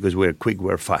 Why? Because we're quick,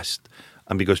 we're fast.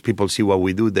 And because people see what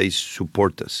we do, they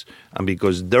support us. And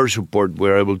because their support,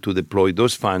 we're able to deploy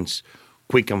those funds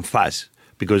quick and fast.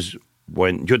 Because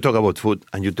when you talk about food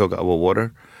and you talk about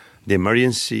water, the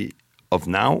emergency of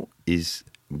now is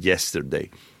yesterday.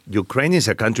 Ukraine is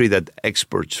a country that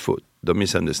exports food. Don't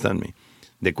misunderstand me.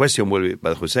 The question will be,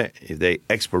 but Jose, if they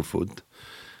export food,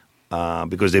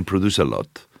 because they produce a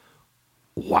lot,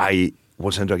 why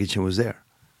World Central Kitchen was there?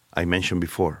 I mentioned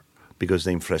before, because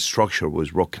the infrastructure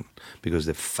was broken, because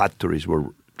the factories were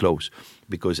closed,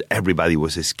 because everybody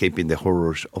was escaping the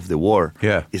horrors of the war.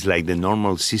 Yeah. It's like the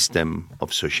normal system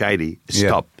of society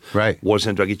stopped. Yeah, right. World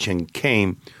Central Kitchen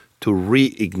came to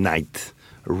reignite,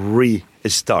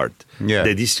 restart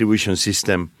the distribution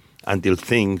system until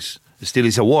things, still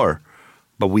is a war,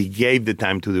 but we gave the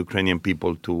time to the Ukrainian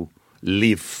people to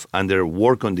live under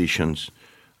war conditions,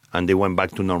 and they went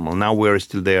back to normal. Now we are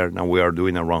still there. Now we are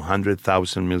doing around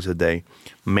 100,000 meals a day,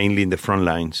 mainly in the front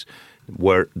lines,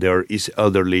 where there is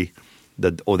elderly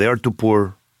that or they are too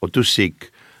poor or too sick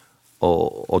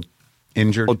or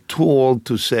injured or too old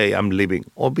to say I'm leaving,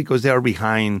 or because they are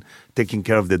behind taking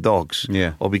care of the dogs,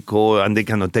 or because and they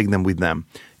cannot take them with them.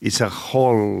 It's a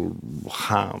whole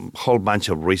bunch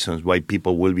of reasons why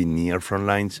people will be near front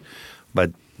lines,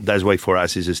 but that's why for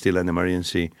us it's still an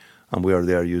emergency, and we are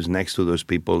there used next to those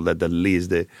people that at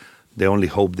least the only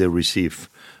hope they receive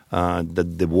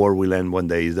that the war will end one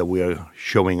day is that we are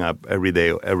showing up every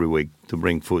day, every week to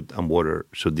bring food and water.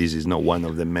 So this is not one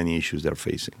of the many issues they're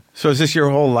facing. So is this your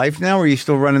whole life now, or are you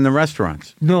still running the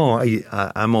restaurants? No,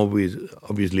 I'm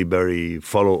obviously very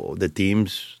follow the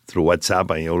teams through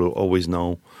WhatsApp. I always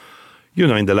know. You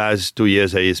know, in the last 2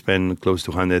 years, I spent close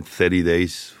to 130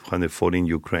 days, 140 in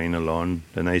Ukraine alone.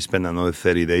 Then I spent another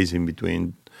 30 days in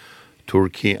between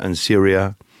Turkey and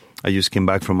Syria. I just came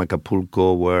back from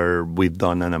Acapulco, where we've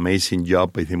done an amazing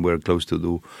job. I think we're close to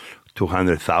do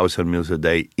 200,000 meals a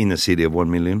day in a city of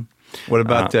 1 million. What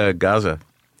about Gaza?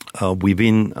 We've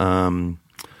been,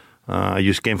 I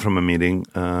just came from a meeting.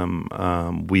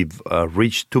 We've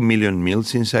reached 2 million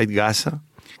meals inside Gaza,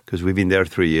 because we've been there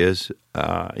 3 years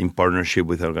in partnership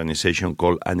with an organization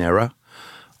called ANERA.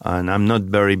 And I'm not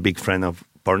very big fan of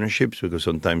partnerships because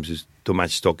sometimes it's too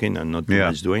much talking and not too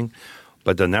much doing.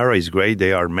 But ANERA is great.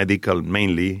 They are medical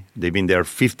mainly. They've been there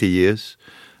 50 years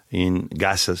in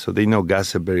Gaza, so they know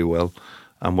Gaza very well.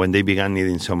 And when they began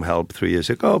needing some help 3 years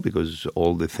ago, because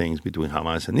all the things between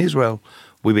Hamas and Israel,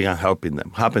 we began helping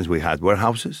them. Happens we had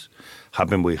warehouses.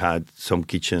 Happened we had some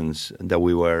kitchens that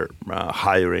we were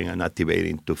hiring and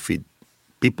activating to feed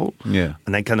people. Yeah.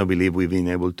 And I cannot believe we've been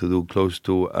able to do close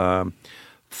to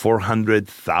 400,000,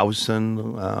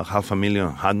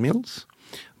 500,000 hot meals,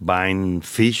 buying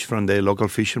fish from the local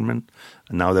fishermen.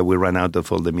 Now that we ran out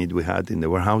of all the meat we had in the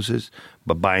warehouses,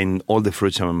 but buying all the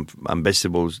fruits and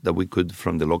vegetables that we could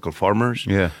from the local farmers.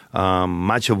 Yeah.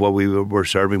 Much of what we were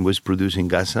serving was produced in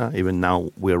Gaza. Even now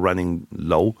we're running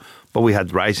low, but we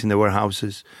had rice in the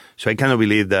warehouses. So I cannot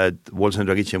believe that World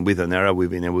Central Kitchen with ANERA, we've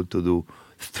been able to do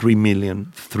 3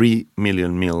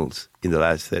 million meals in the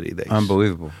last 30 days.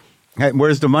 Unbelievable. Hey,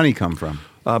 where's the money come from?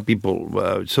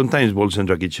 People, sometimes World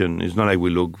Central Kitchen, it's not like we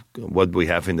look what we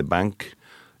have in the bank.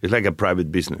 It's like a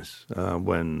private business.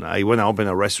 When I want to open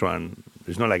a restaurant,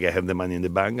 it's not like I have the money in the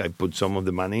bank. I put some of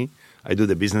the money. I do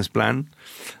the business plan.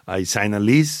 I sign a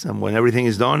lease. And when everything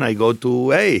is done, I go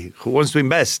to, hey, who wants to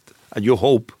invest? And you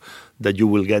hope that you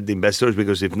will get the investors,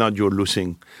 because if not, you're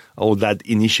losing all that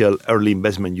initial early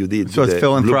investment you did. So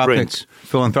it's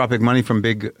philanthropic money from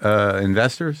big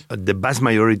investors? The vast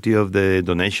majority of the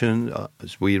donations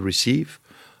we receive,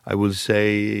 I will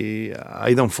say,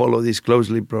 I don't follow this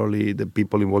closely. Probably the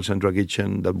people in World Central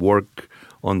Kitchen that work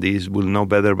on this will know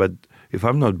better. But if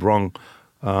I'm not wrong,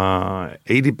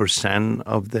 80%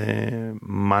 of the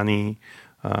money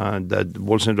that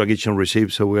World Central Kitchen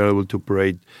receives, so we are able to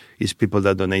operate, is people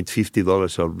that donate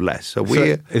 $50 or less. So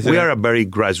we are a very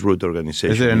grassroots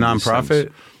organization. Is it a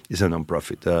nonprofit? It's a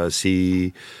nonprofit,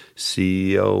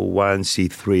 C01,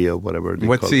 C3, or whatever they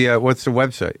what's call the it. What's the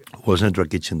website?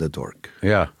 WorldCentralKitchen.org.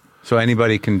 Yeah. So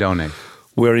anybody can donate.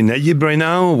 We're in Egypt right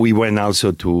now. We went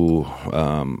also to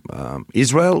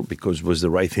Israel because it was the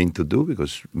right thing to do,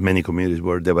 because many communities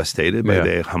were devastated by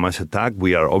the Hamas attack.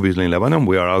 We are obviously in Lebanon.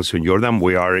 We are also in Jordan.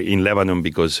 We are in Lebanon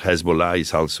because Hezbollah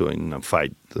is also in a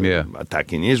fight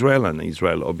attacking Israel, and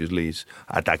Israel obviously is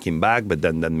attacking back, but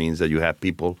then that means that you have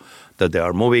people that they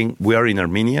are moving. We are in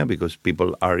Armenia because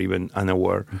people are even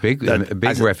unaware. Big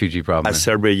refugee problem.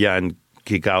 Azerbaijan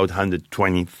kick out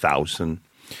 120,000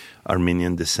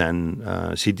 Armenian descent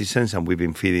citizens, and we've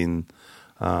been feeding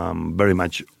very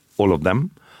much all of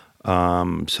them.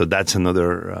 So that's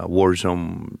another war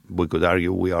zone we could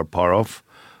argue we are part of.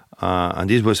 And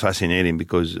this was fascinating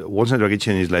because World Central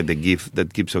Kitchen is like the gift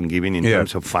that keeps on giving in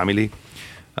terms of family.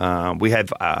 We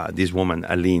have this woman,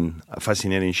 Aline, a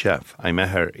fascinating chef. I met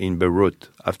her in Beirut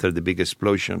after the big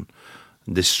explosion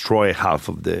destroyed half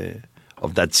of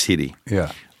that city.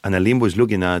 Yeah. And Aline was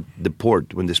looking at the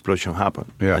port when the explosion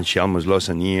happened. Yeah. And she almost lost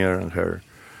an ear and her.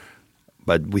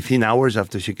 But within hours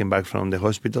after she came back from the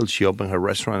hospital, she opened her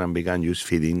restaurant and began just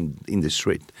feeding in the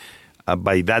street.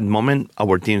 By that moment,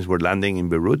 our teams were landing in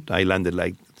Beirut. I landed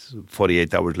like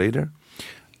 48 hours later.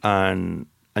 And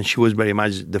she was very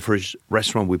much the first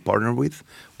restaurant we partnered with.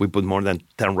 We put more than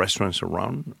 10 restaurants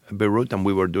around Beirut, and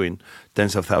we were doing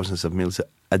tens of thousands of meals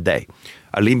a day.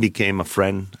 Aline became a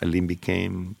friend. Aline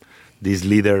became this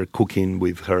leader cooking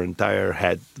with her entire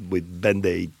head with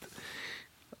Band-Aid.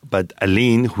 But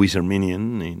Aline, who is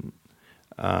Armenian,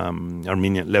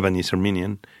 Lebanese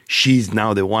Armenian, she's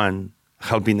now the one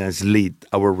helping us lead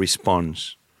our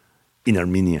response in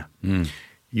Armenia.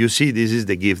 You see, this is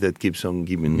the gift that keeps on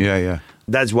giving. Yeah.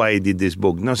 That's why I did this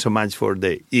book. Not so much for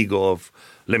the ego of,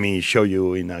 let me show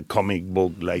you in a comic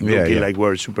book, like looking like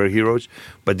we're superheroes.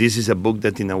 But this is a book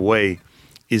that, in a way,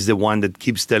 is the one that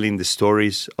keeps telling the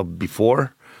stories of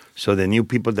before. So the new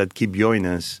people that keep joining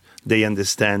us, they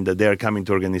understand that they are coming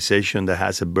to an organization that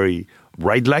has a very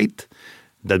bright light,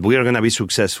 that we are going to be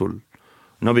successful.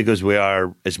 Not because we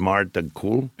are smart and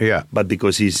cool, but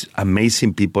because it's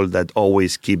amazing people that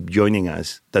always keep joining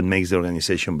us that makes the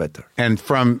organization better. And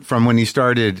from when you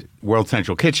started World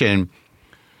Central Kitchen,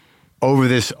 over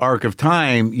this arc of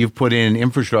time, you've put in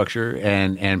infrastructure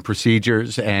and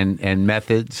procedures and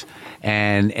methods,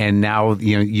 and now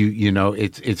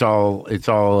it's all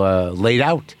laid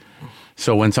out.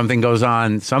 So when something goes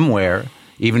on somewhere,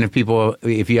 even if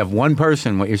you have one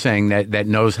person, what you're saying, that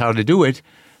knows how to do it,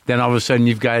 then all of a sudden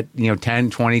you've got 10,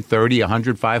 20, 30,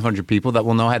 100, 500 people that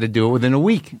will know how to do it within a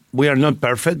week. We are not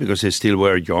perfect because still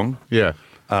we're young. Yeah.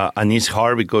 And it's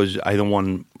hard because I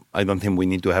don't think we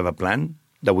need to have a plan,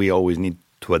 that we always need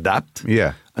to adapt.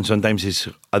 Yeah. And sometimes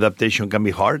adaptation can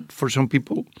be hard for some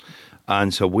people.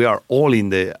 And so we are all in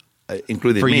the,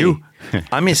 including me. For you?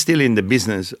 I'm still in the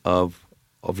business of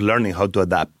learning how to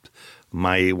adapt.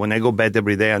 When I go bed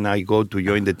every day and I go to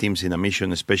join the teams in a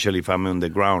mission, especially if I'm on the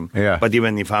ground. Yeah. But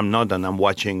even if I'm not and I'm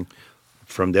watching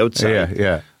from the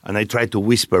outside, and I try to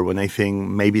whisper when I think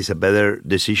maybe it's a better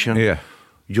decision,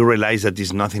 you realize that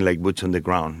it's nothing like boots on the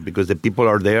ground because the people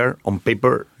are there on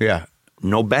paper,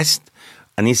 know best,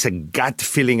 and it's a gut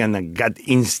feeling and a gut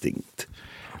instinct.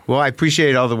 Well, I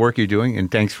appreciate all the work you're doing,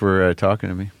 and thanks for talking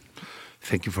to me.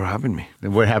 Thank you for having me.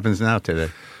 What happens now today?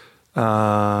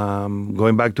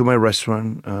 Going back to my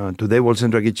restaurant. Today, World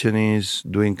Central Kitchen is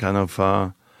doing kind of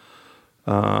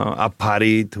a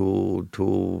party to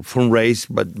fundraise,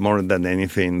 but more than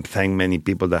anything, thank many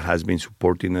people that has been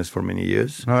supporting us for many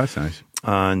years. Oh, that's nice.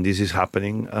 And this is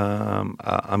happening.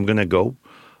 I'm going to go.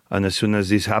 And as soon as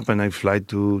this happens, I fly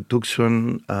to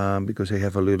Tucson because I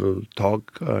have a little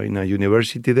talk in a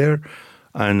university there.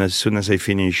 And as soon as I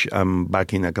finish, I'm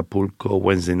back in Acapulco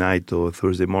Wednesday night or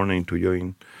Thursday morning to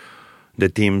join the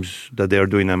teams that they are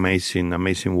doing amazing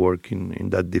work in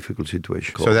that difficult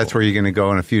situation. So that's where you're going to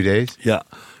go in a few days? Yeah.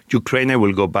 Ukraine, I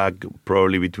will go back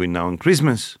probably between now and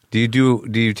Christmas. Do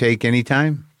you take any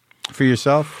time for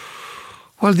yourself?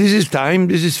 Well, this is time.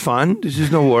 This is fun. This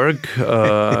is no work.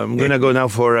 I'm going to go now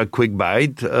for a quick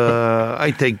bite.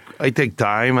 I take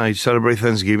time. I celebrate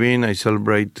Thanksgiving. I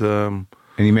celebrate... and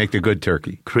you make the good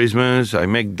turkey. Christmas, I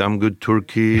make damn good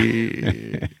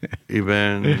turkey. All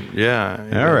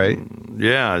right.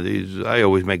 Yeah, I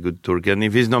always make good turkey. And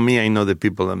if it's not me, I know the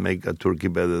people that make a turkey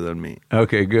better than me.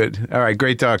 Okay, good. All right,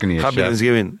 great talking to you, Happy Chef.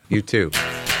 Thanksgiving. You too.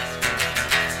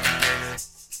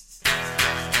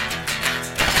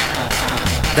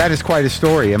 That is quite a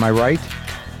story, am I right?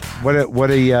 What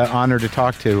a honor to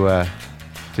talk to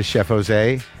Chef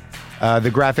Jose.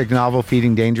 The graphic novel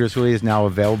Feeding Dangerously is now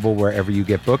available wherever you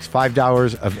get books.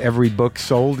 $5 of every book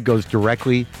sold goes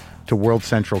directly to World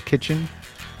Central Kitchen.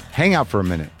 Hang out for a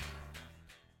minute.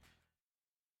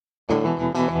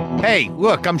 Hey,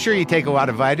 look, I'm sure you take a lot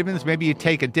of vitamins. Maybe you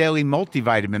take a daily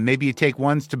multivitamin. Maybe you take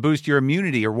ones to boost your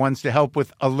immunity or ones to help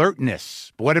with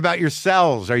alertness. But what about your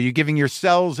cells? Are you giving your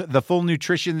cells the full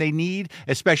nutrition they need,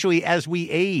 especially as we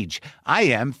age? I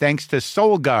am, thanks to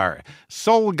Solgar.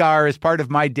 Solgar is part of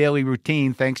my daily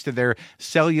routine thanks to their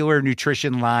cellular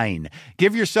nutrition line.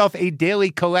 Give yourself a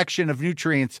daily collection of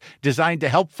nutrients designed to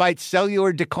help fight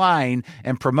cellular decline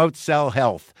and promote cell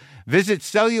health. Visit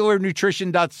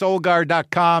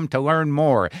cellularnutrition.solgar.com to learn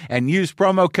more and use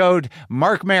promo code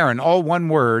Mark Maron, all one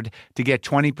word, to get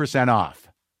 20% off.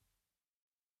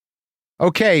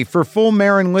 Okay, for full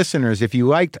Maron listeners, if you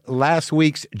liked last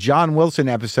week's John Wilson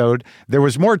episode, there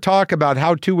was more talk about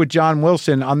How To with John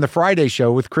Wilson on the Friday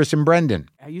show with Chris and Brendan.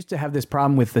 I used to have this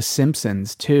problem with The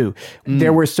Simpsons, too.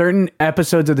 There were certain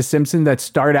episodes of The Simpsons that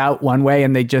start out one way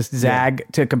and they just zag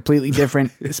to a completely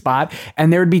different spot.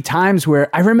 And there would be times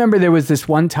where, I remember there was this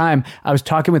one time I was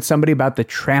talking with somebody about the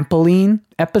trampoline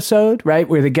episode, right?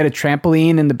 Where they get a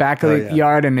trampoline in the back of the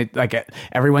yard and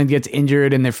everyone gets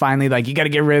injured and they're finally like, you got to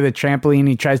get rid of the trampoline.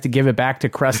 He tries to give it back to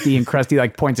Krusty and Krusty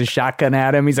like points a shotgun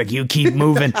at him. He's like, you keep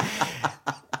moving.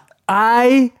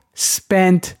 I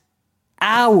spent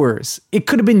hours. It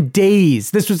could have been days.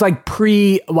 This was like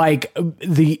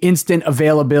the instant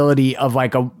availability of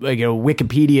like a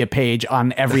Wikipedia page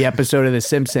on every episode of The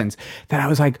Simpsons that I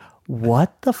was like,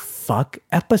 what the fuck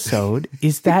episode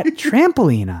is that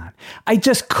trampoline on? I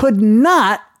just could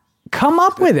not come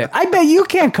up with it. I bet you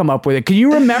can't come up with it. Can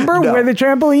you remember where the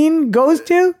trampoline goes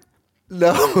to?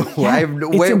 No,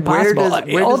 It's impossible.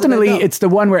 Ultimately, it's the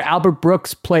one where Albert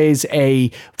Brooks plays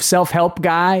a self-help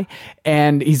guy,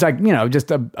 and he's like, just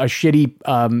a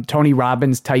shitty Tony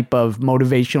Robbins type of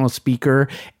motivational speaker,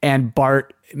 and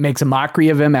Bart makes a mockery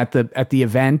of him at the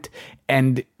event,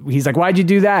 and he's like, why'd you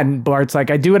do that? And Bart's like,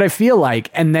 I do what I feel like.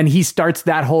 And then he starts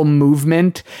that whole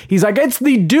movement. He's like, it's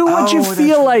the do what you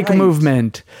feel like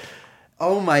movement.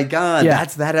 Oh my God,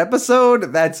 that's that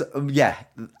episode? That's,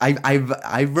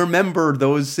 I remember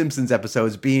those Simpsons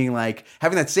episodes being like,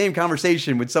 having that same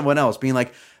conversation with someone else, being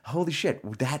like, holy shit,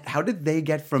 how did they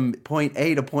get from point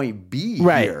A to point B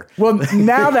here? Well,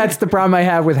 now that's the problem I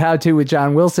have with How To with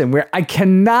John Wilson, where I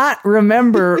cannot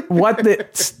remember what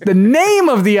the name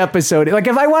of the episode. Like,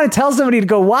 if I want to tell somebody to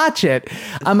go watch it,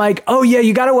 I'm like, oh yeah,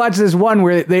 you got to watch this one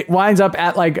where it winds up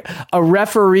at like a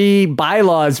referee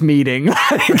bylaws meeting.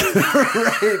 Right.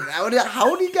 How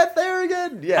did he get there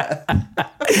again? Yeah.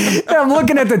 I'm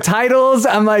looking at the titles.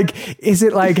 I'm like, is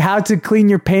it like How to Clean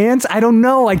Your Pants? I don't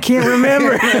know. I can't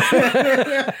remember.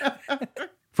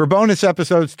 For bonus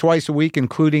episodes twice a week,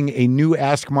 including a new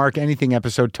Ask Mark Anything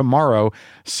episode tomorrow,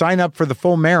 sign up for the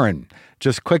full Maron.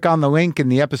 Just click on the link in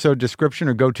the episode description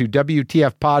or go to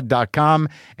WTFpod.com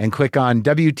and click on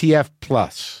WTF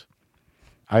Plus.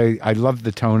 I love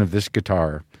the tone of this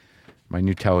guitar, my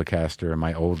new Telecaster and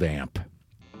my old amp.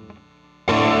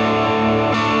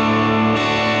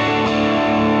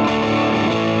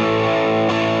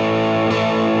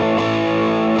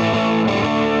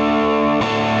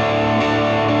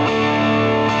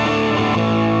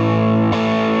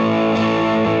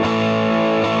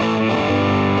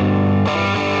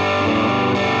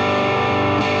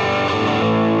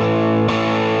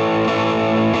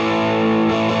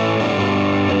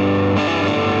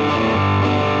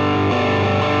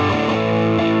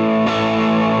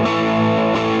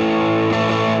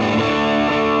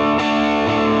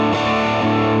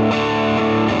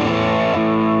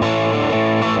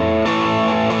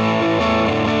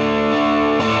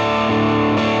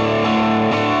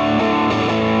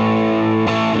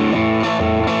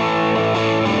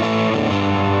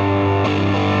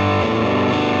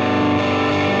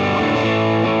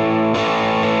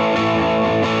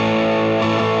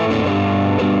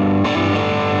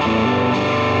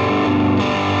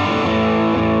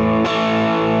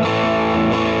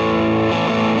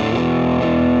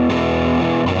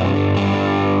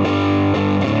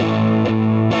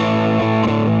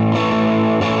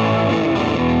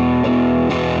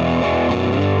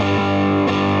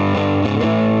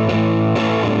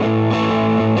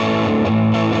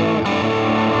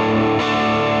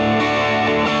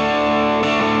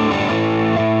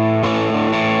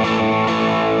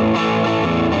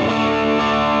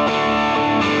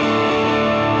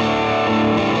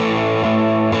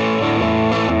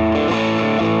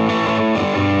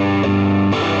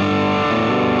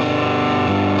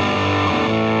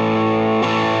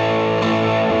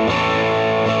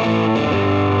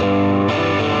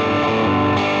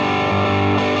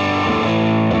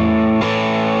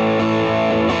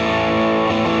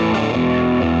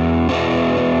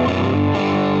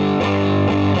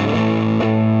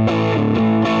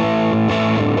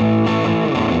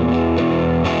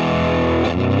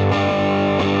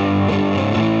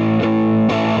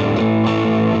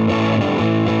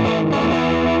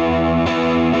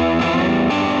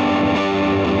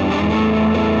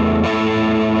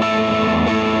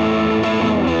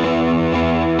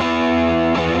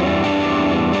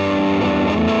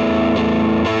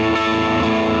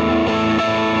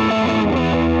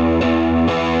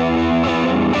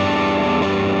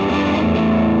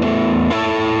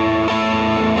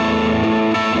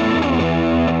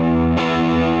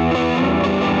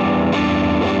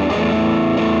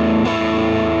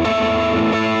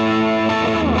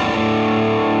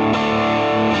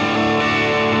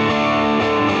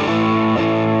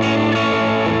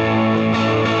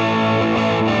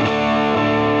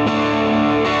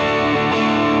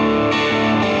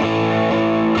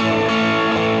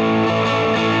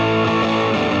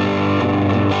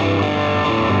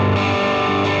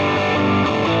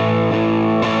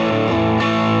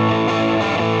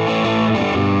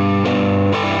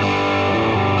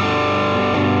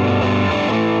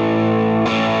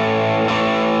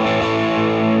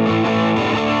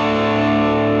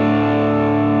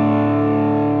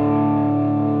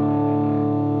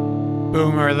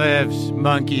 Boomer lives,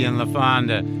 Monkey and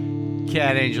LaFonda,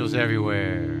 cat angels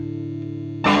everywhere.